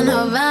is in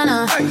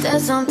Havana.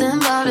 There's something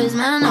about his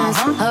manners.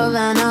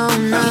 Havana,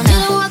 ooh, na, na. He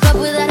didn't walk up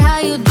with that, how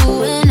you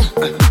doing?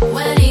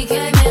 When he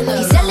came in the room.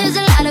 He said there's a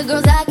lot of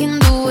girls I can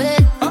do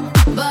it,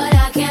 but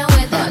I can't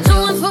with that.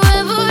 Doing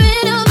forever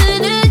in a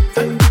minute.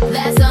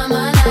 That's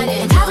summer night.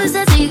 And Tyler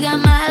says he got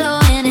Milo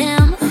in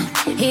him.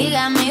 He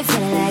got me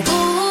feeling like,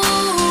 ooh.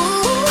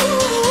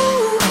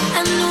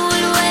 I knew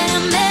it when I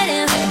met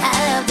him. I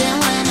loved him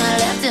when I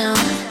left him.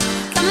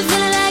 Got me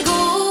feeling like,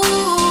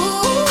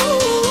 ooh.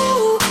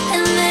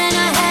 And then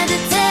I had to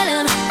tell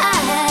him I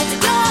had to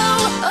go.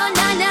 Oh,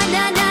 na, na,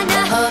 na, na,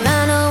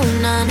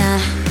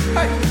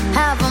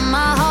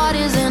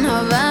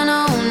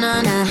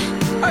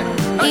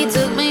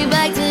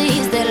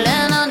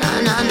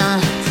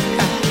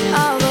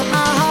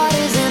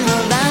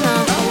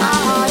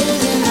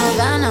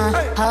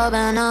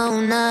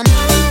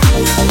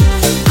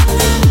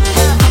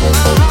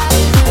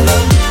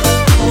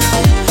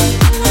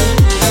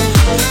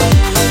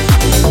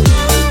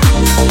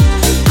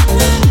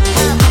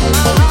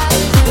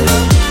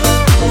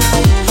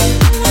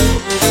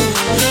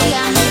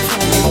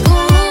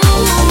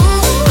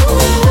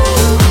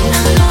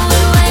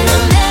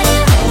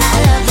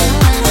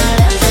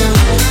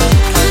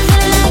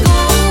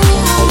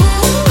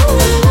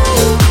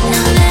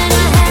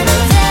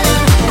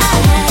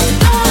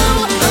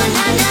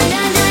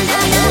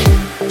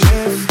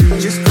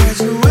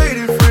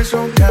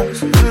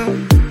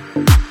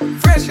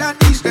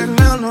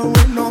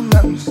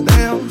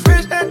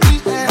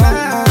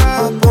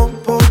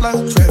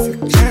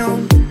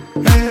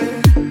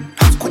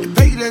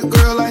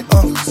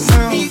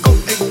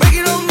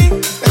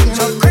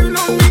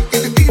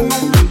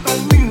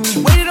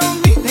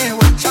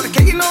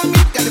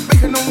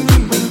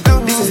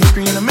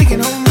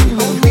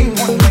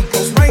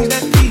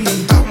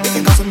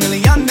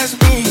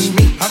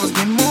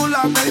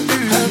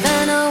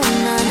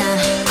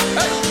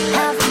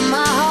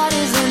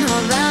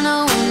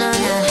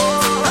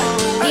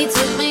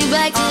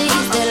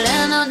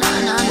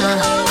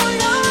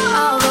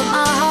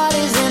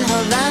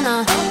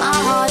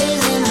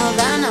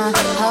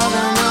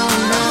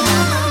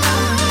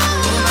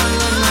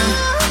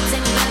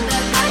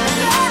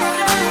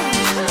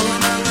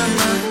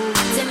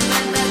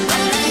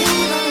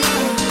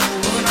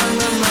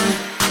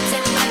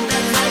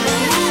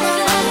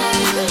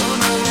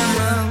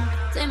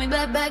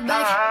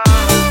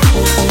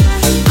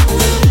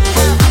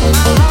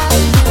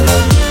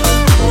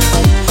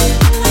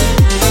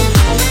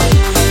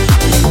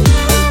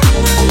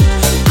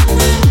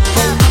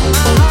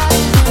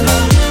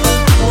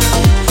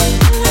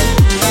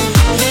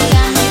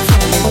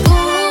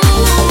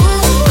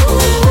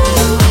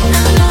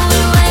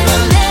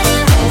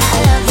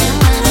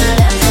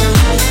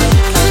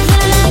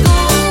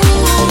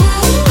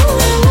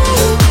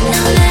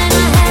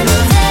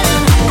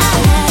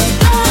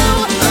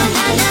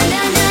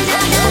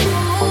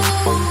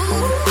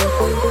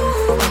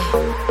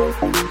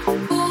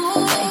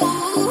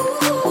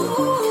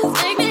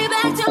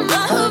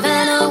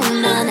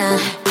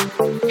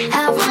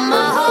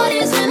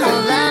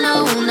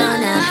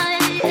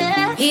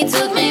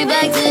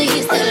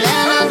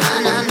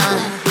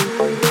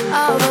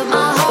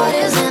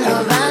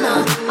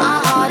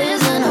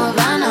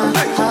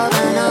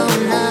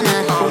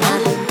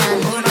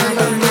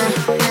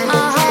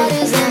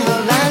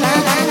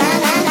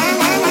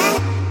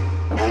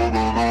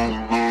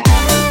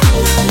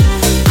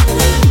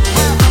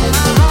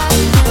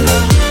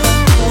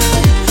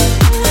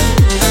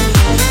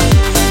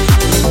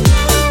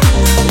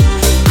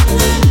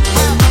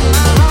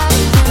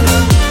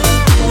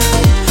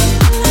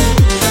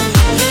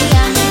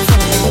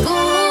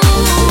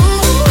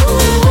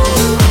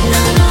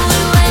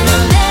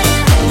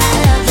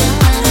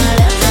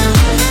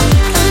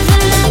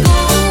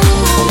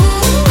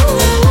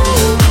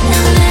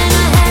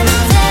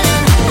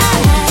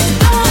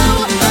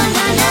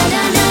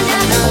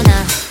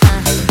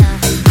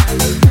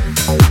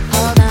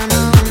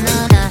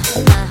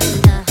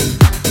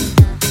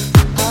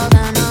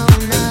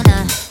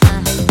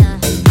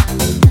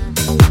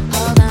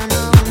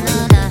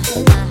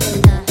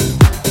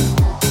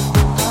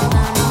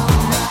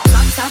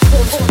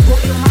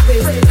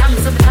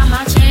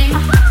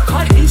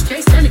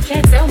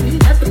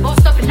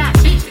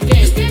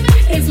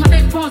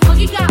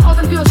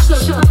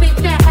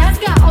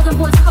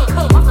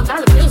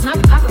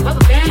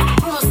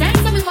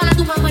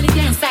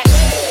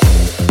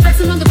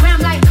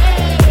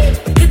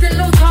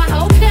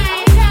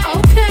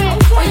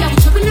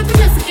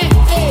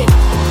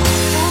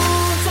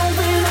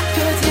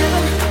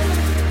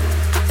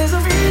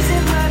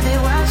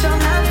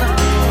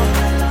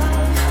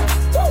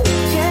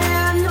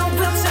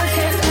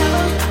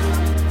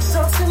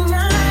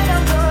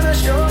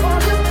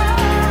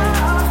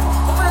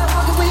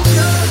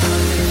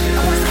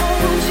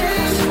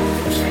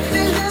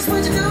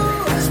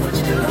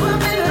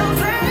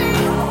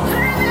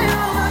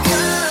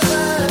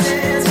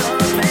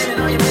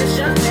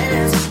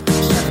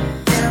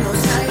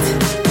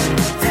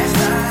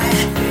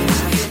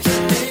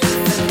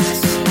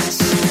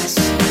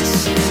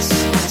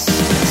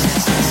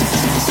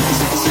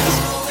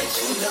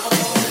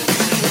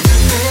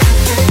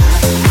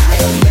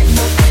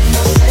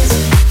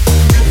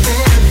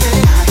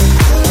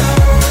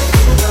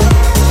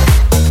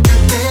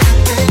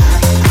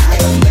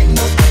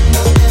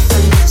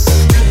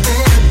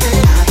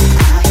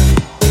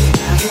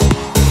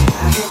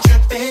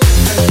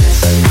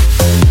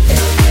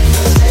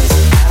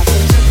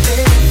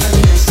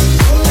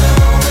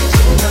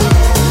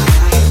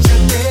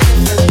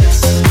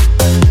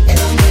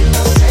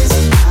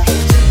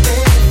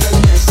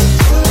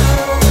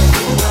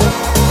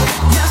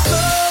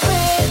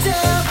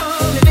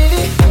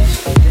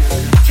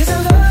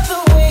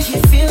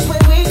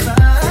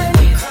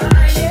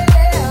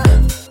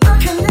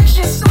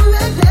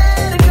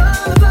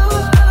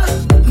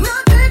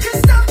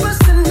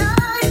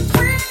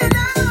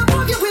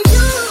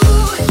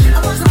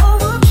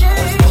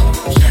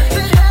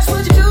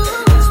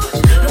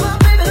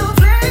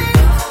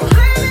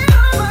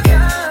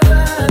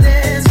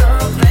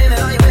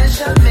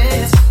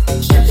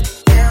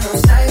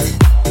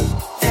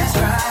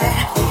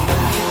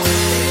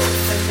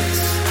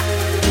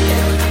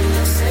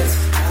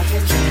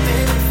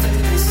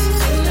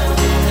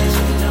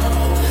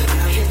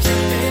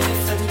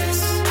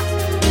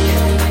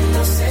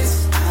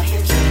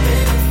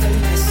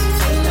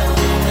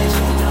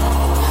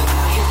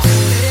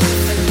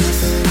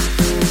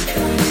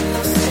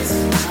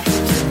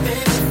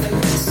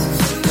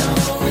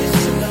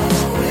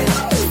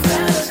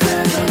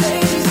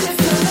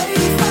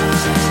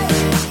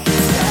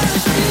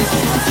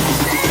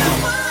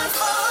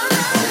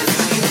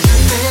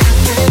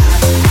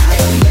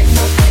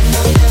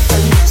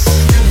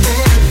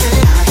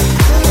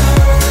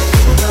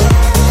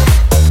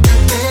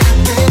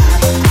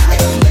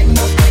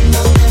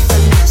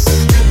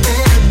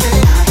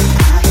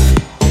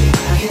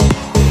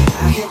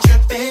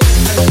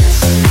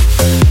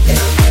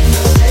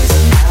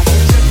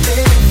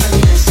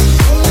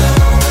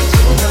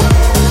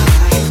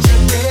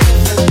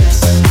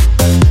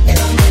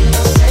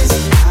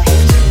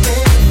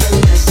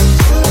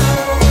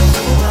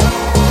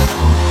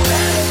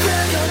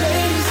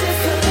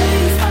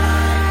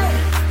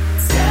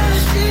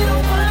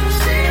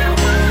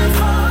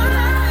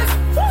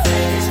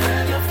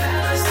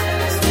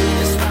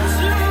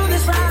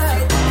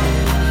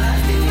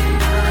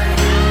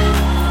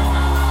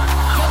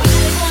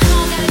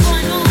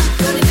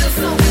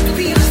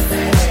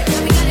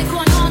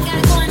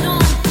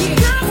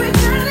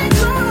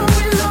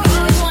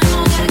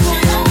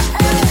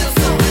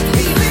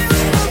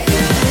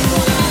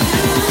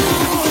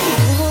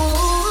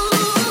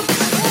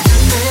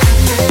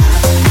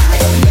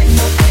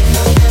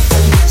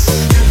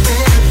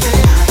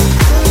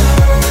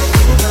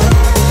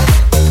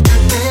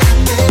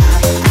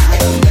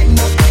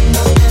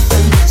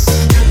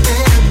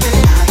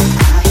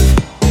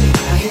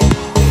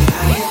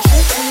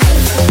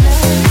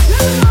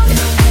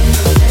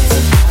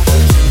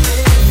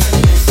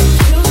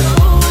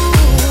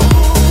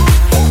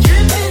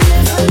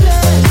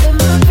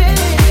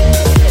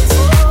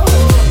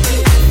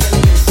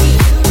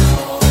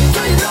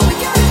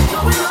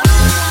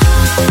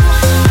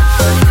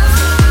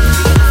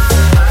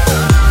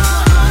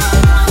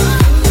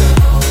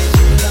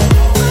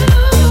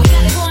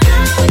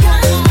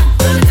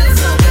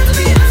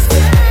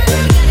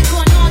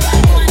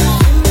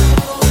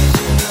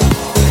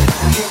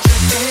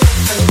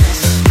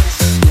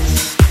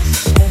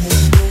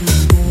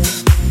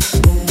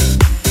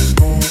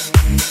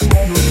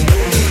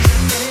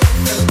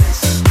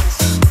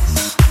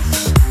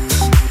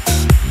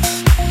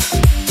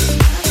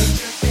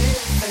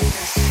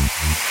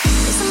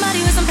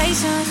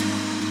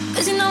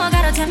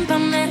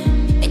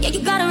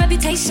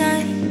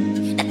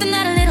 reputation. Nothing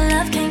that a little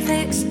love can't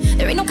fix.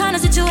 There ain't no kind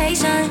of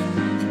situation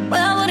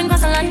where I wouldn't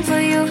cross a line for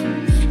you.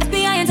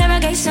 FBI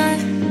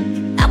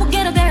interrogation, I will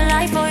get a better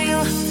life for you.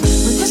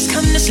 When push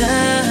come to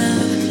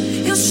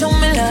shove, you show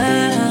me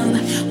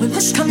love. When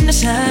push come to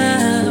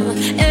shove,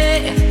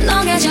 eh.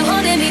 Long as you're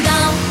holding me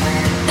down,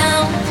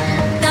 down,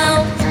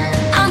 down,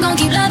 I'm gonna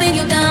keep loving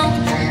you down,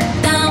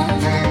 down,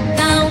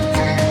 down.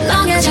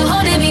 Long as you're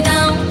holding me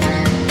down,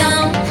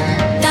 down,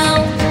 down,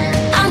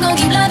 I'm gonna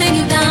keep loving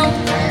you down,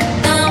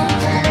 down,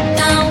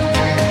 down.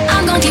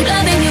 I'm gonna keep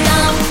loving you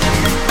down.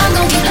 I'm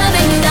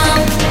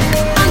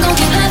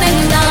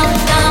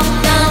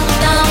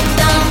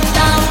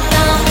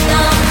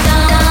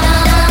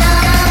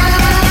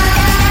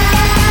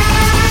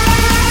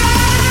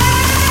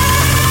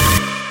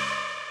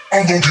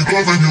gonna keep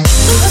loving you.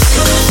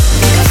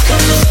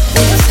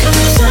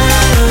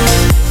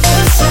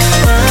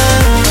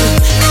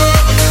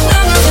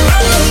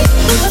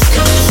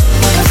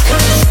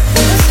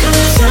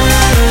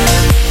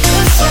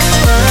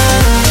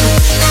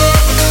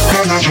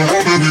 Long as you're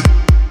holding me.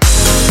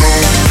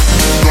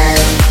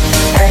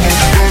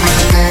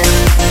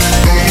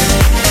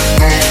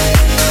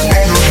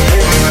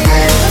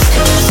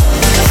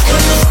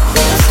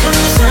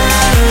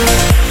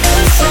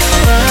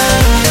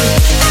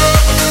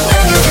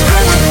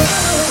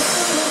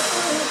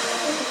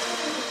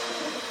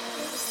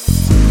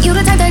 You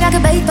the type that I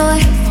could bait for,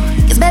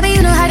 'cause baby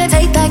you know how to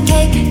take that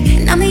cake,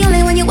 and I'm the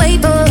only one you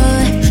wait for,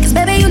 'cause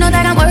baby you know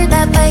that I'm worth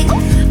that bait.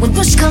 When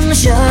push come to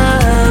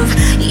shove,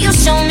 you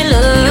show me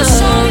love.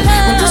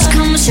 When push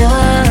come to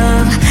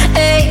shove,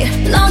 hey,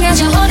 long as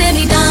you're holding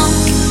me down,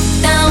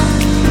 down,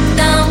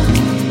 down,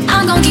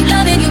 I'm gon' keep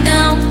loving you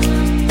down,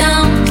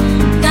 down,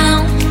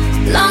 down.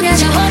 Long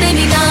as you're holding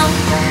me down,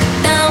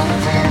 down,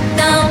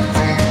 down,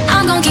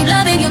 I'm gon' keep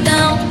loving you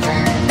down,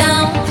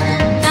 down,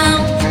 down.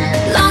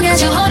 Long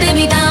as you're holding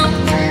me down,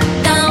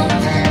 down,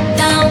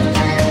 down,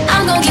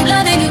 I'm gon' keep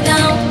loving you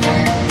down,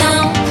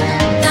 down,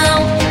 down.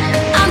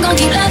 I'm gon'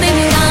 keep loving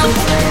you down,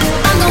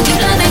 I'm gon' keep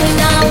loving you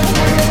down,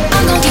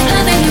 I'm gon' keep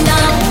loving you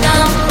down,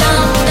 down,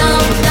 down,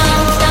 down,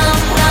 down,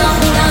 down,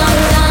 down,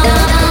 down,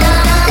 down.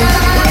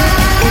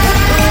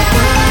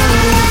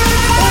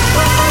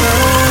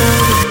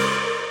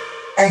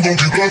 I'm gonna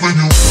keep loving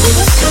you.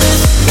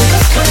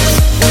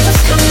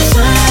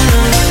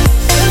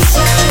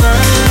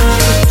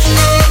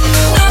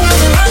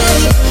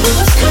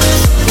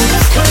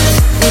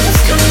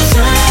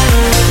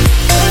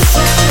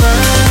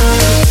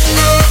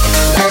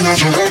 Long as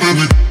you're holding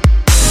me.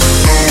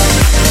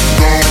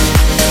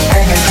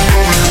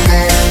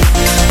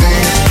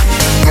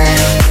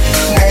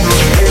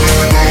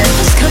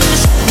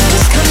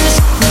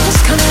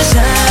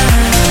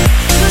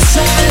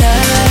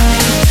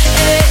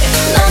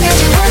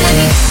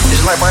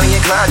 It's like Bonnie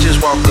and Clyde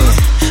just walked in.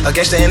 A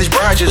gangster and his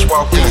bride just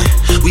walked in.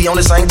 We on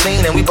the same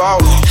team and we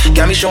ballin'.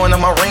 Got me showing up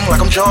my ring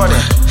like I'm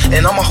Jordan.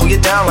 And I'ma hold you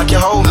down like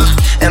you're holding.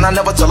 And I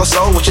never tell a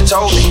soul what you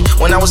told me.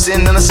 When I was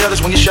sitting in the cell,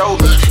 that's when you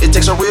showed me. It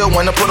takes a real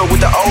one to put her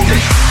with the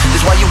oldie.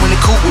 That's why you in the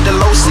coupe with the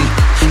low seat.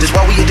 That's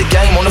why we hit the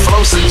game on the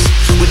flow seats.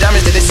 With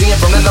diamonds that they seeing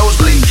from the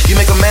nosebleed. You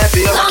make a man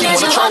feel like he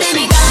want a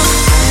trophy.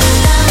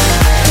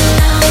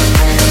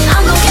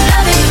 I'm gon' keep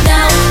loving you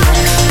down,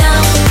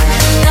 down,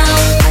 down.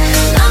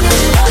 Long as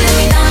you're holding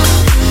me down,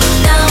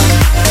 down,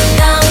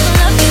 down.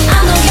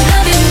 I'm gon' keep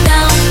loving you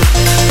down,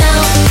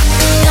 down,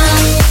 down.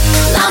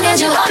 Long as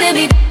you're holding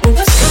me down.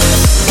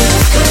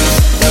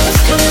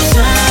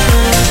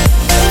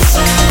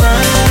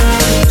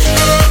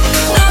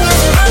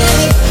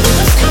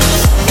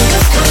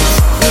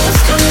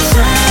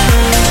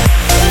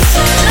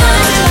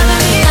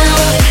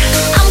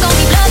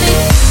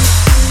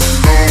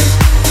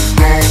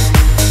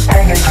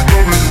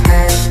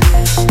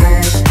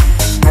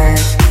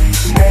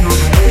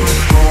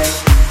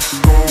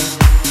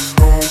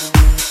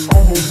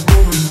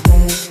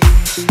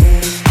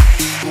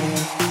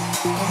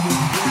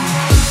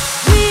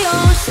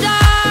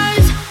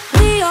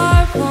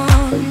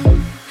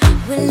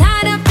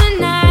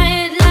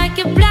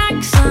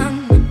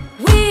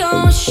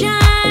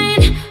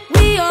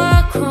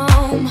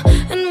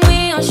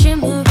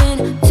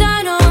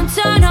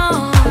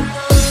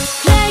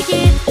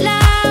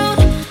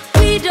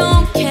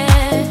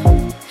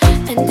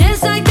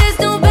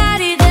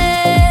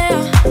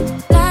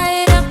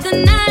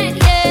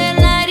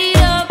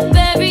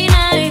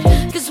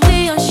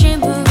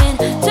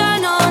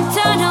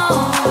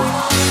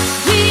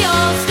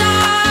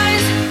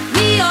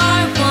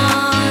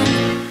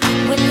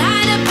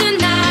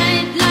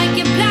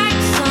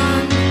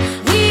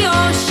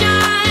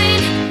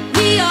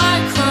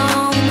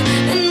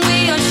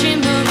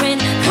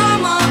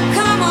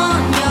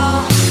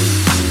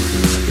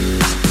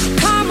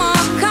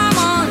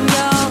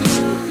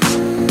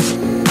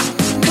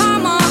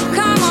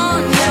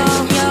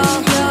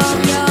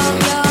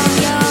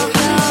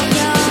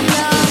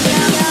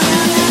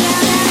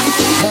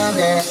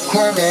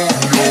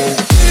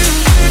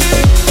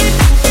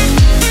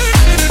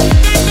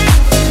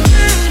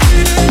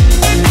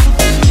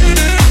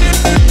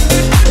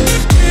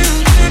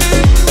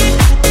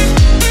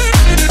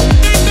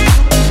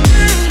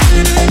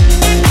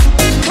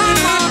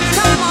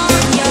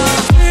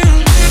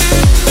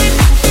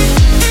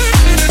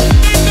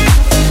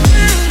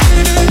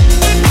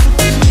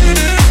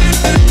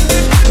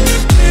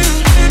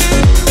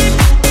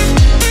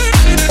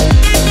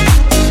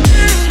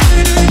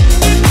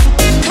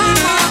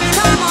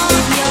 Come on.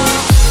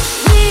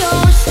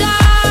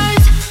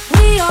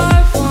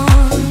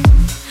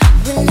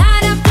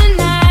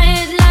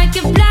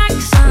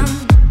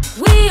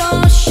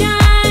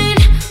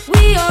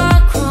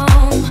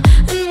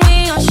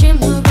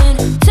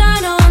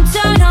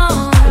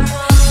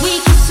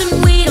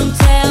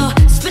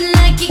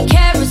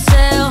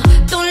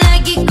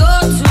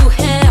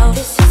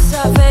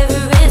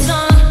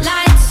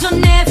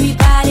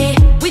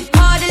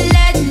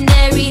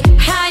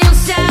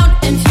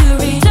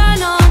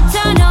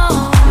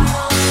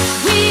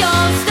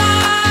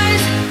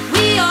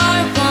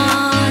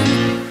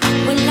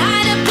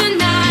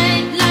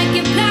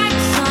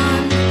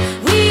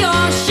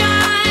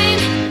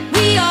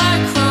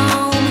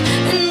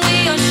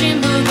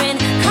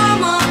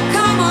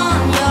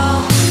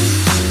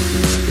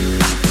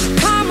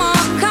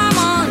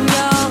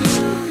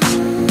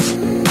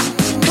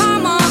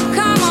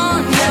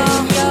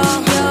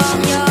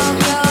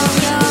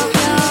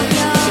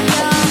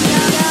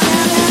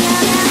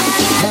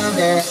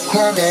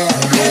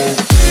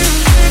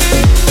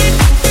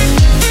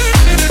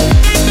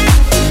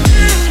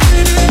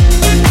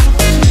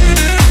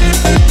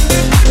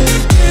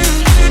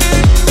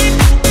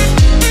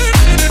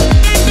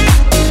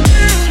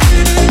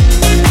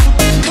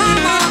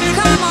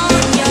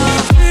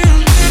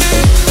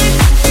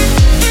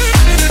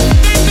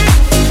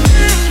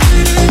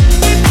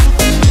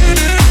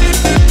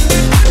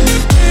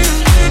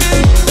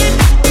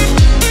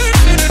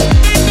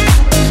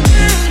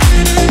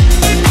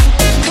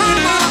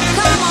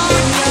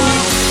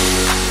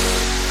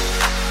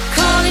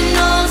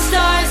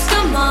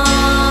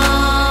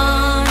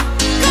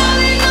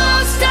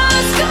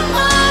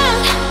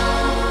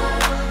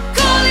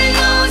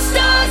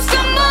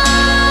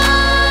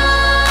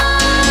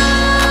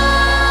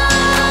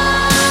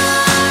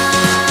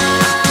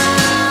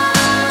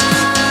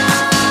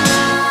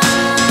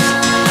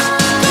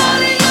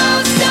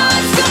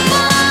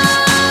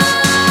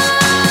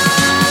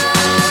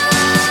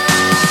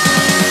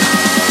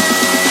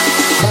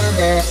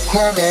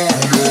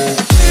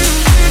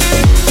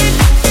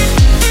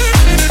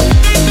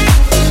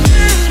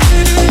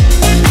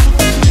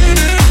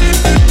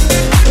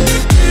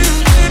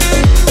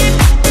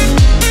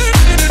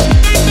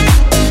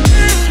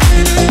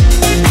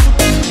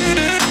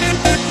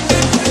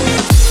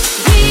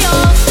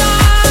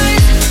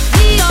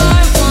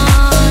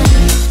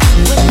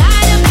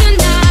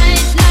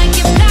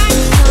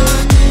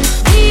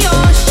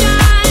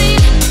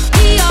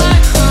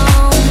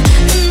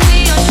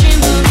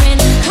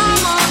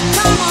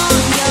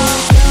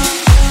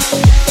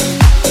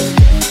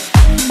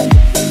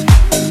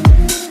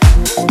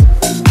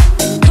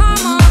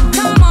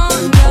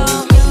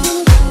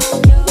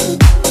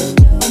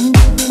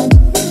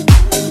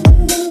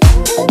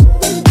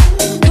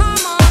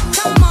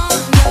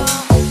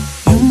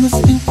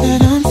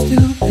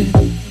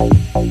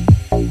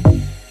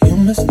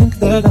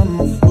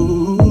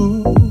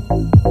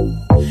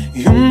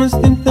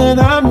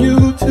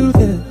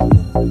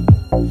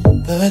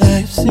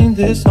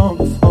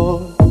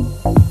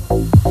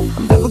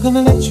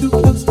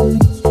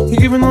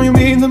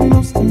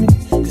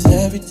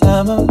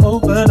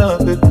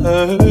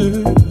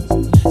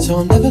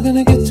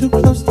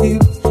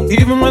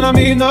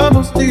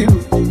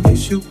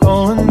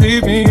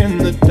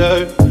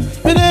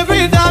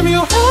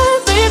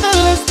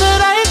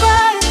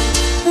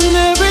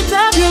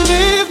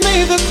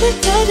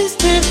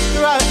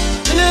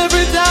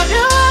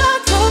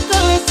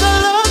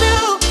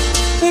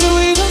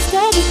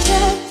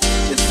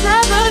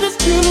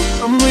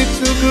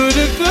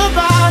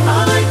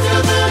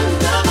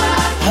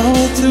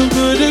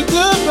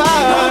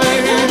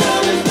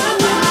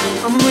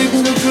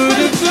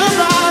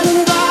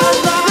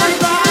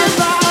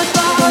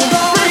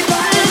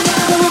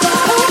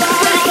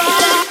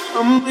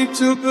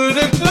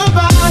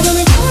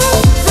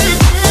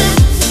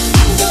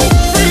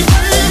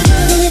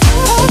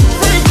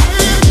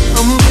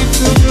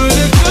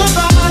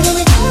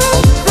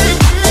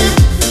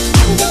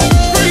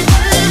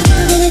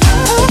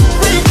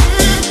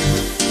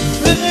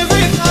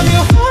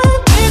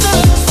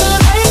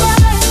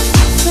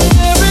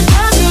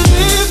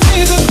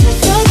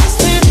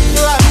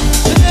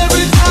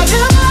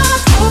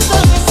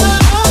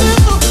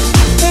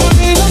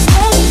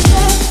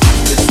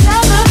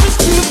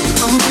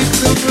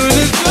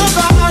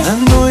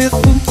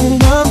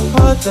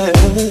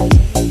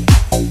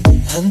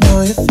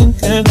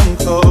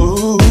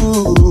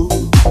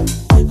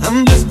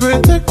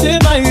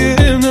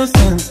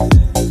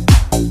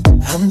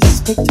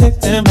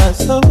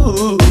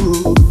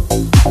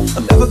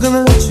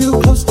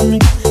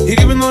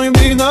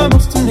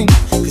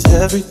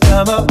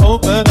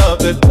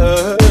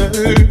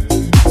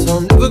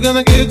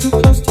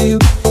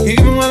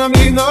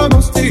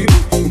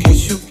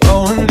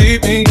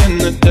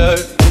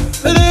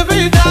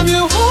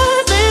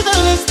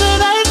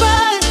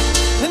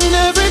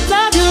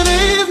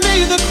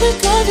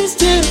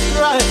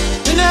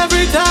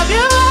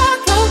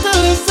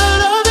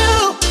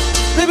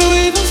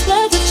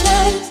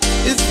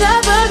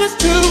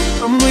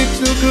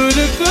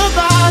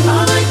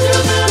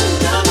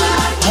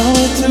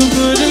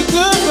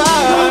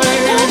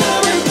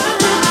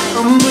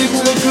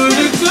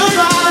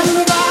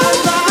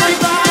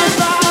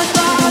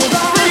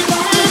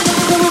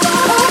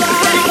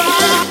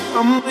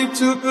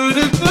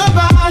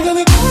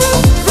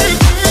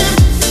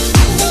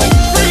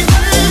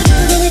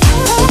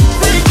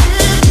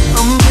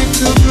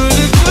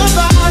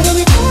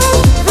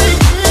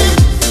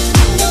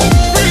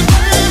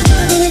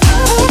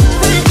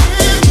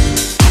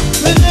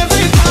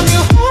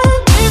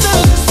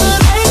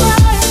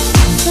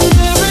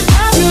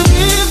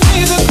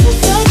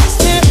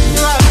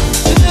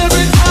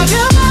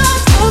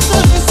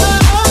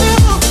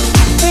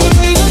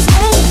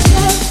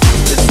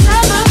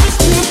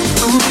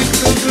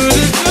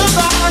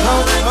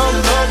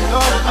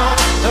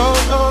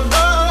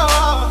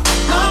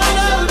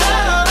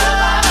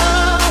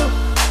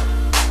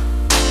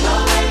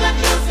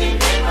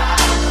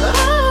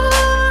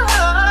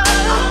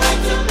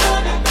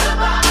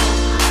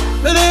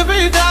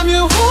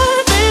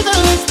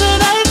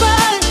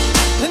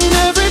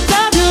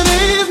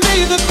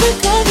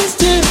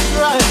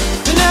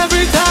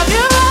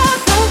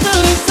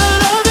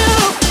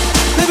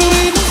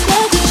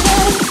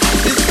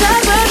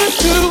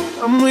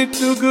 I'm way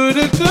too good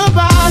at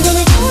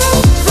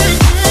goodbye.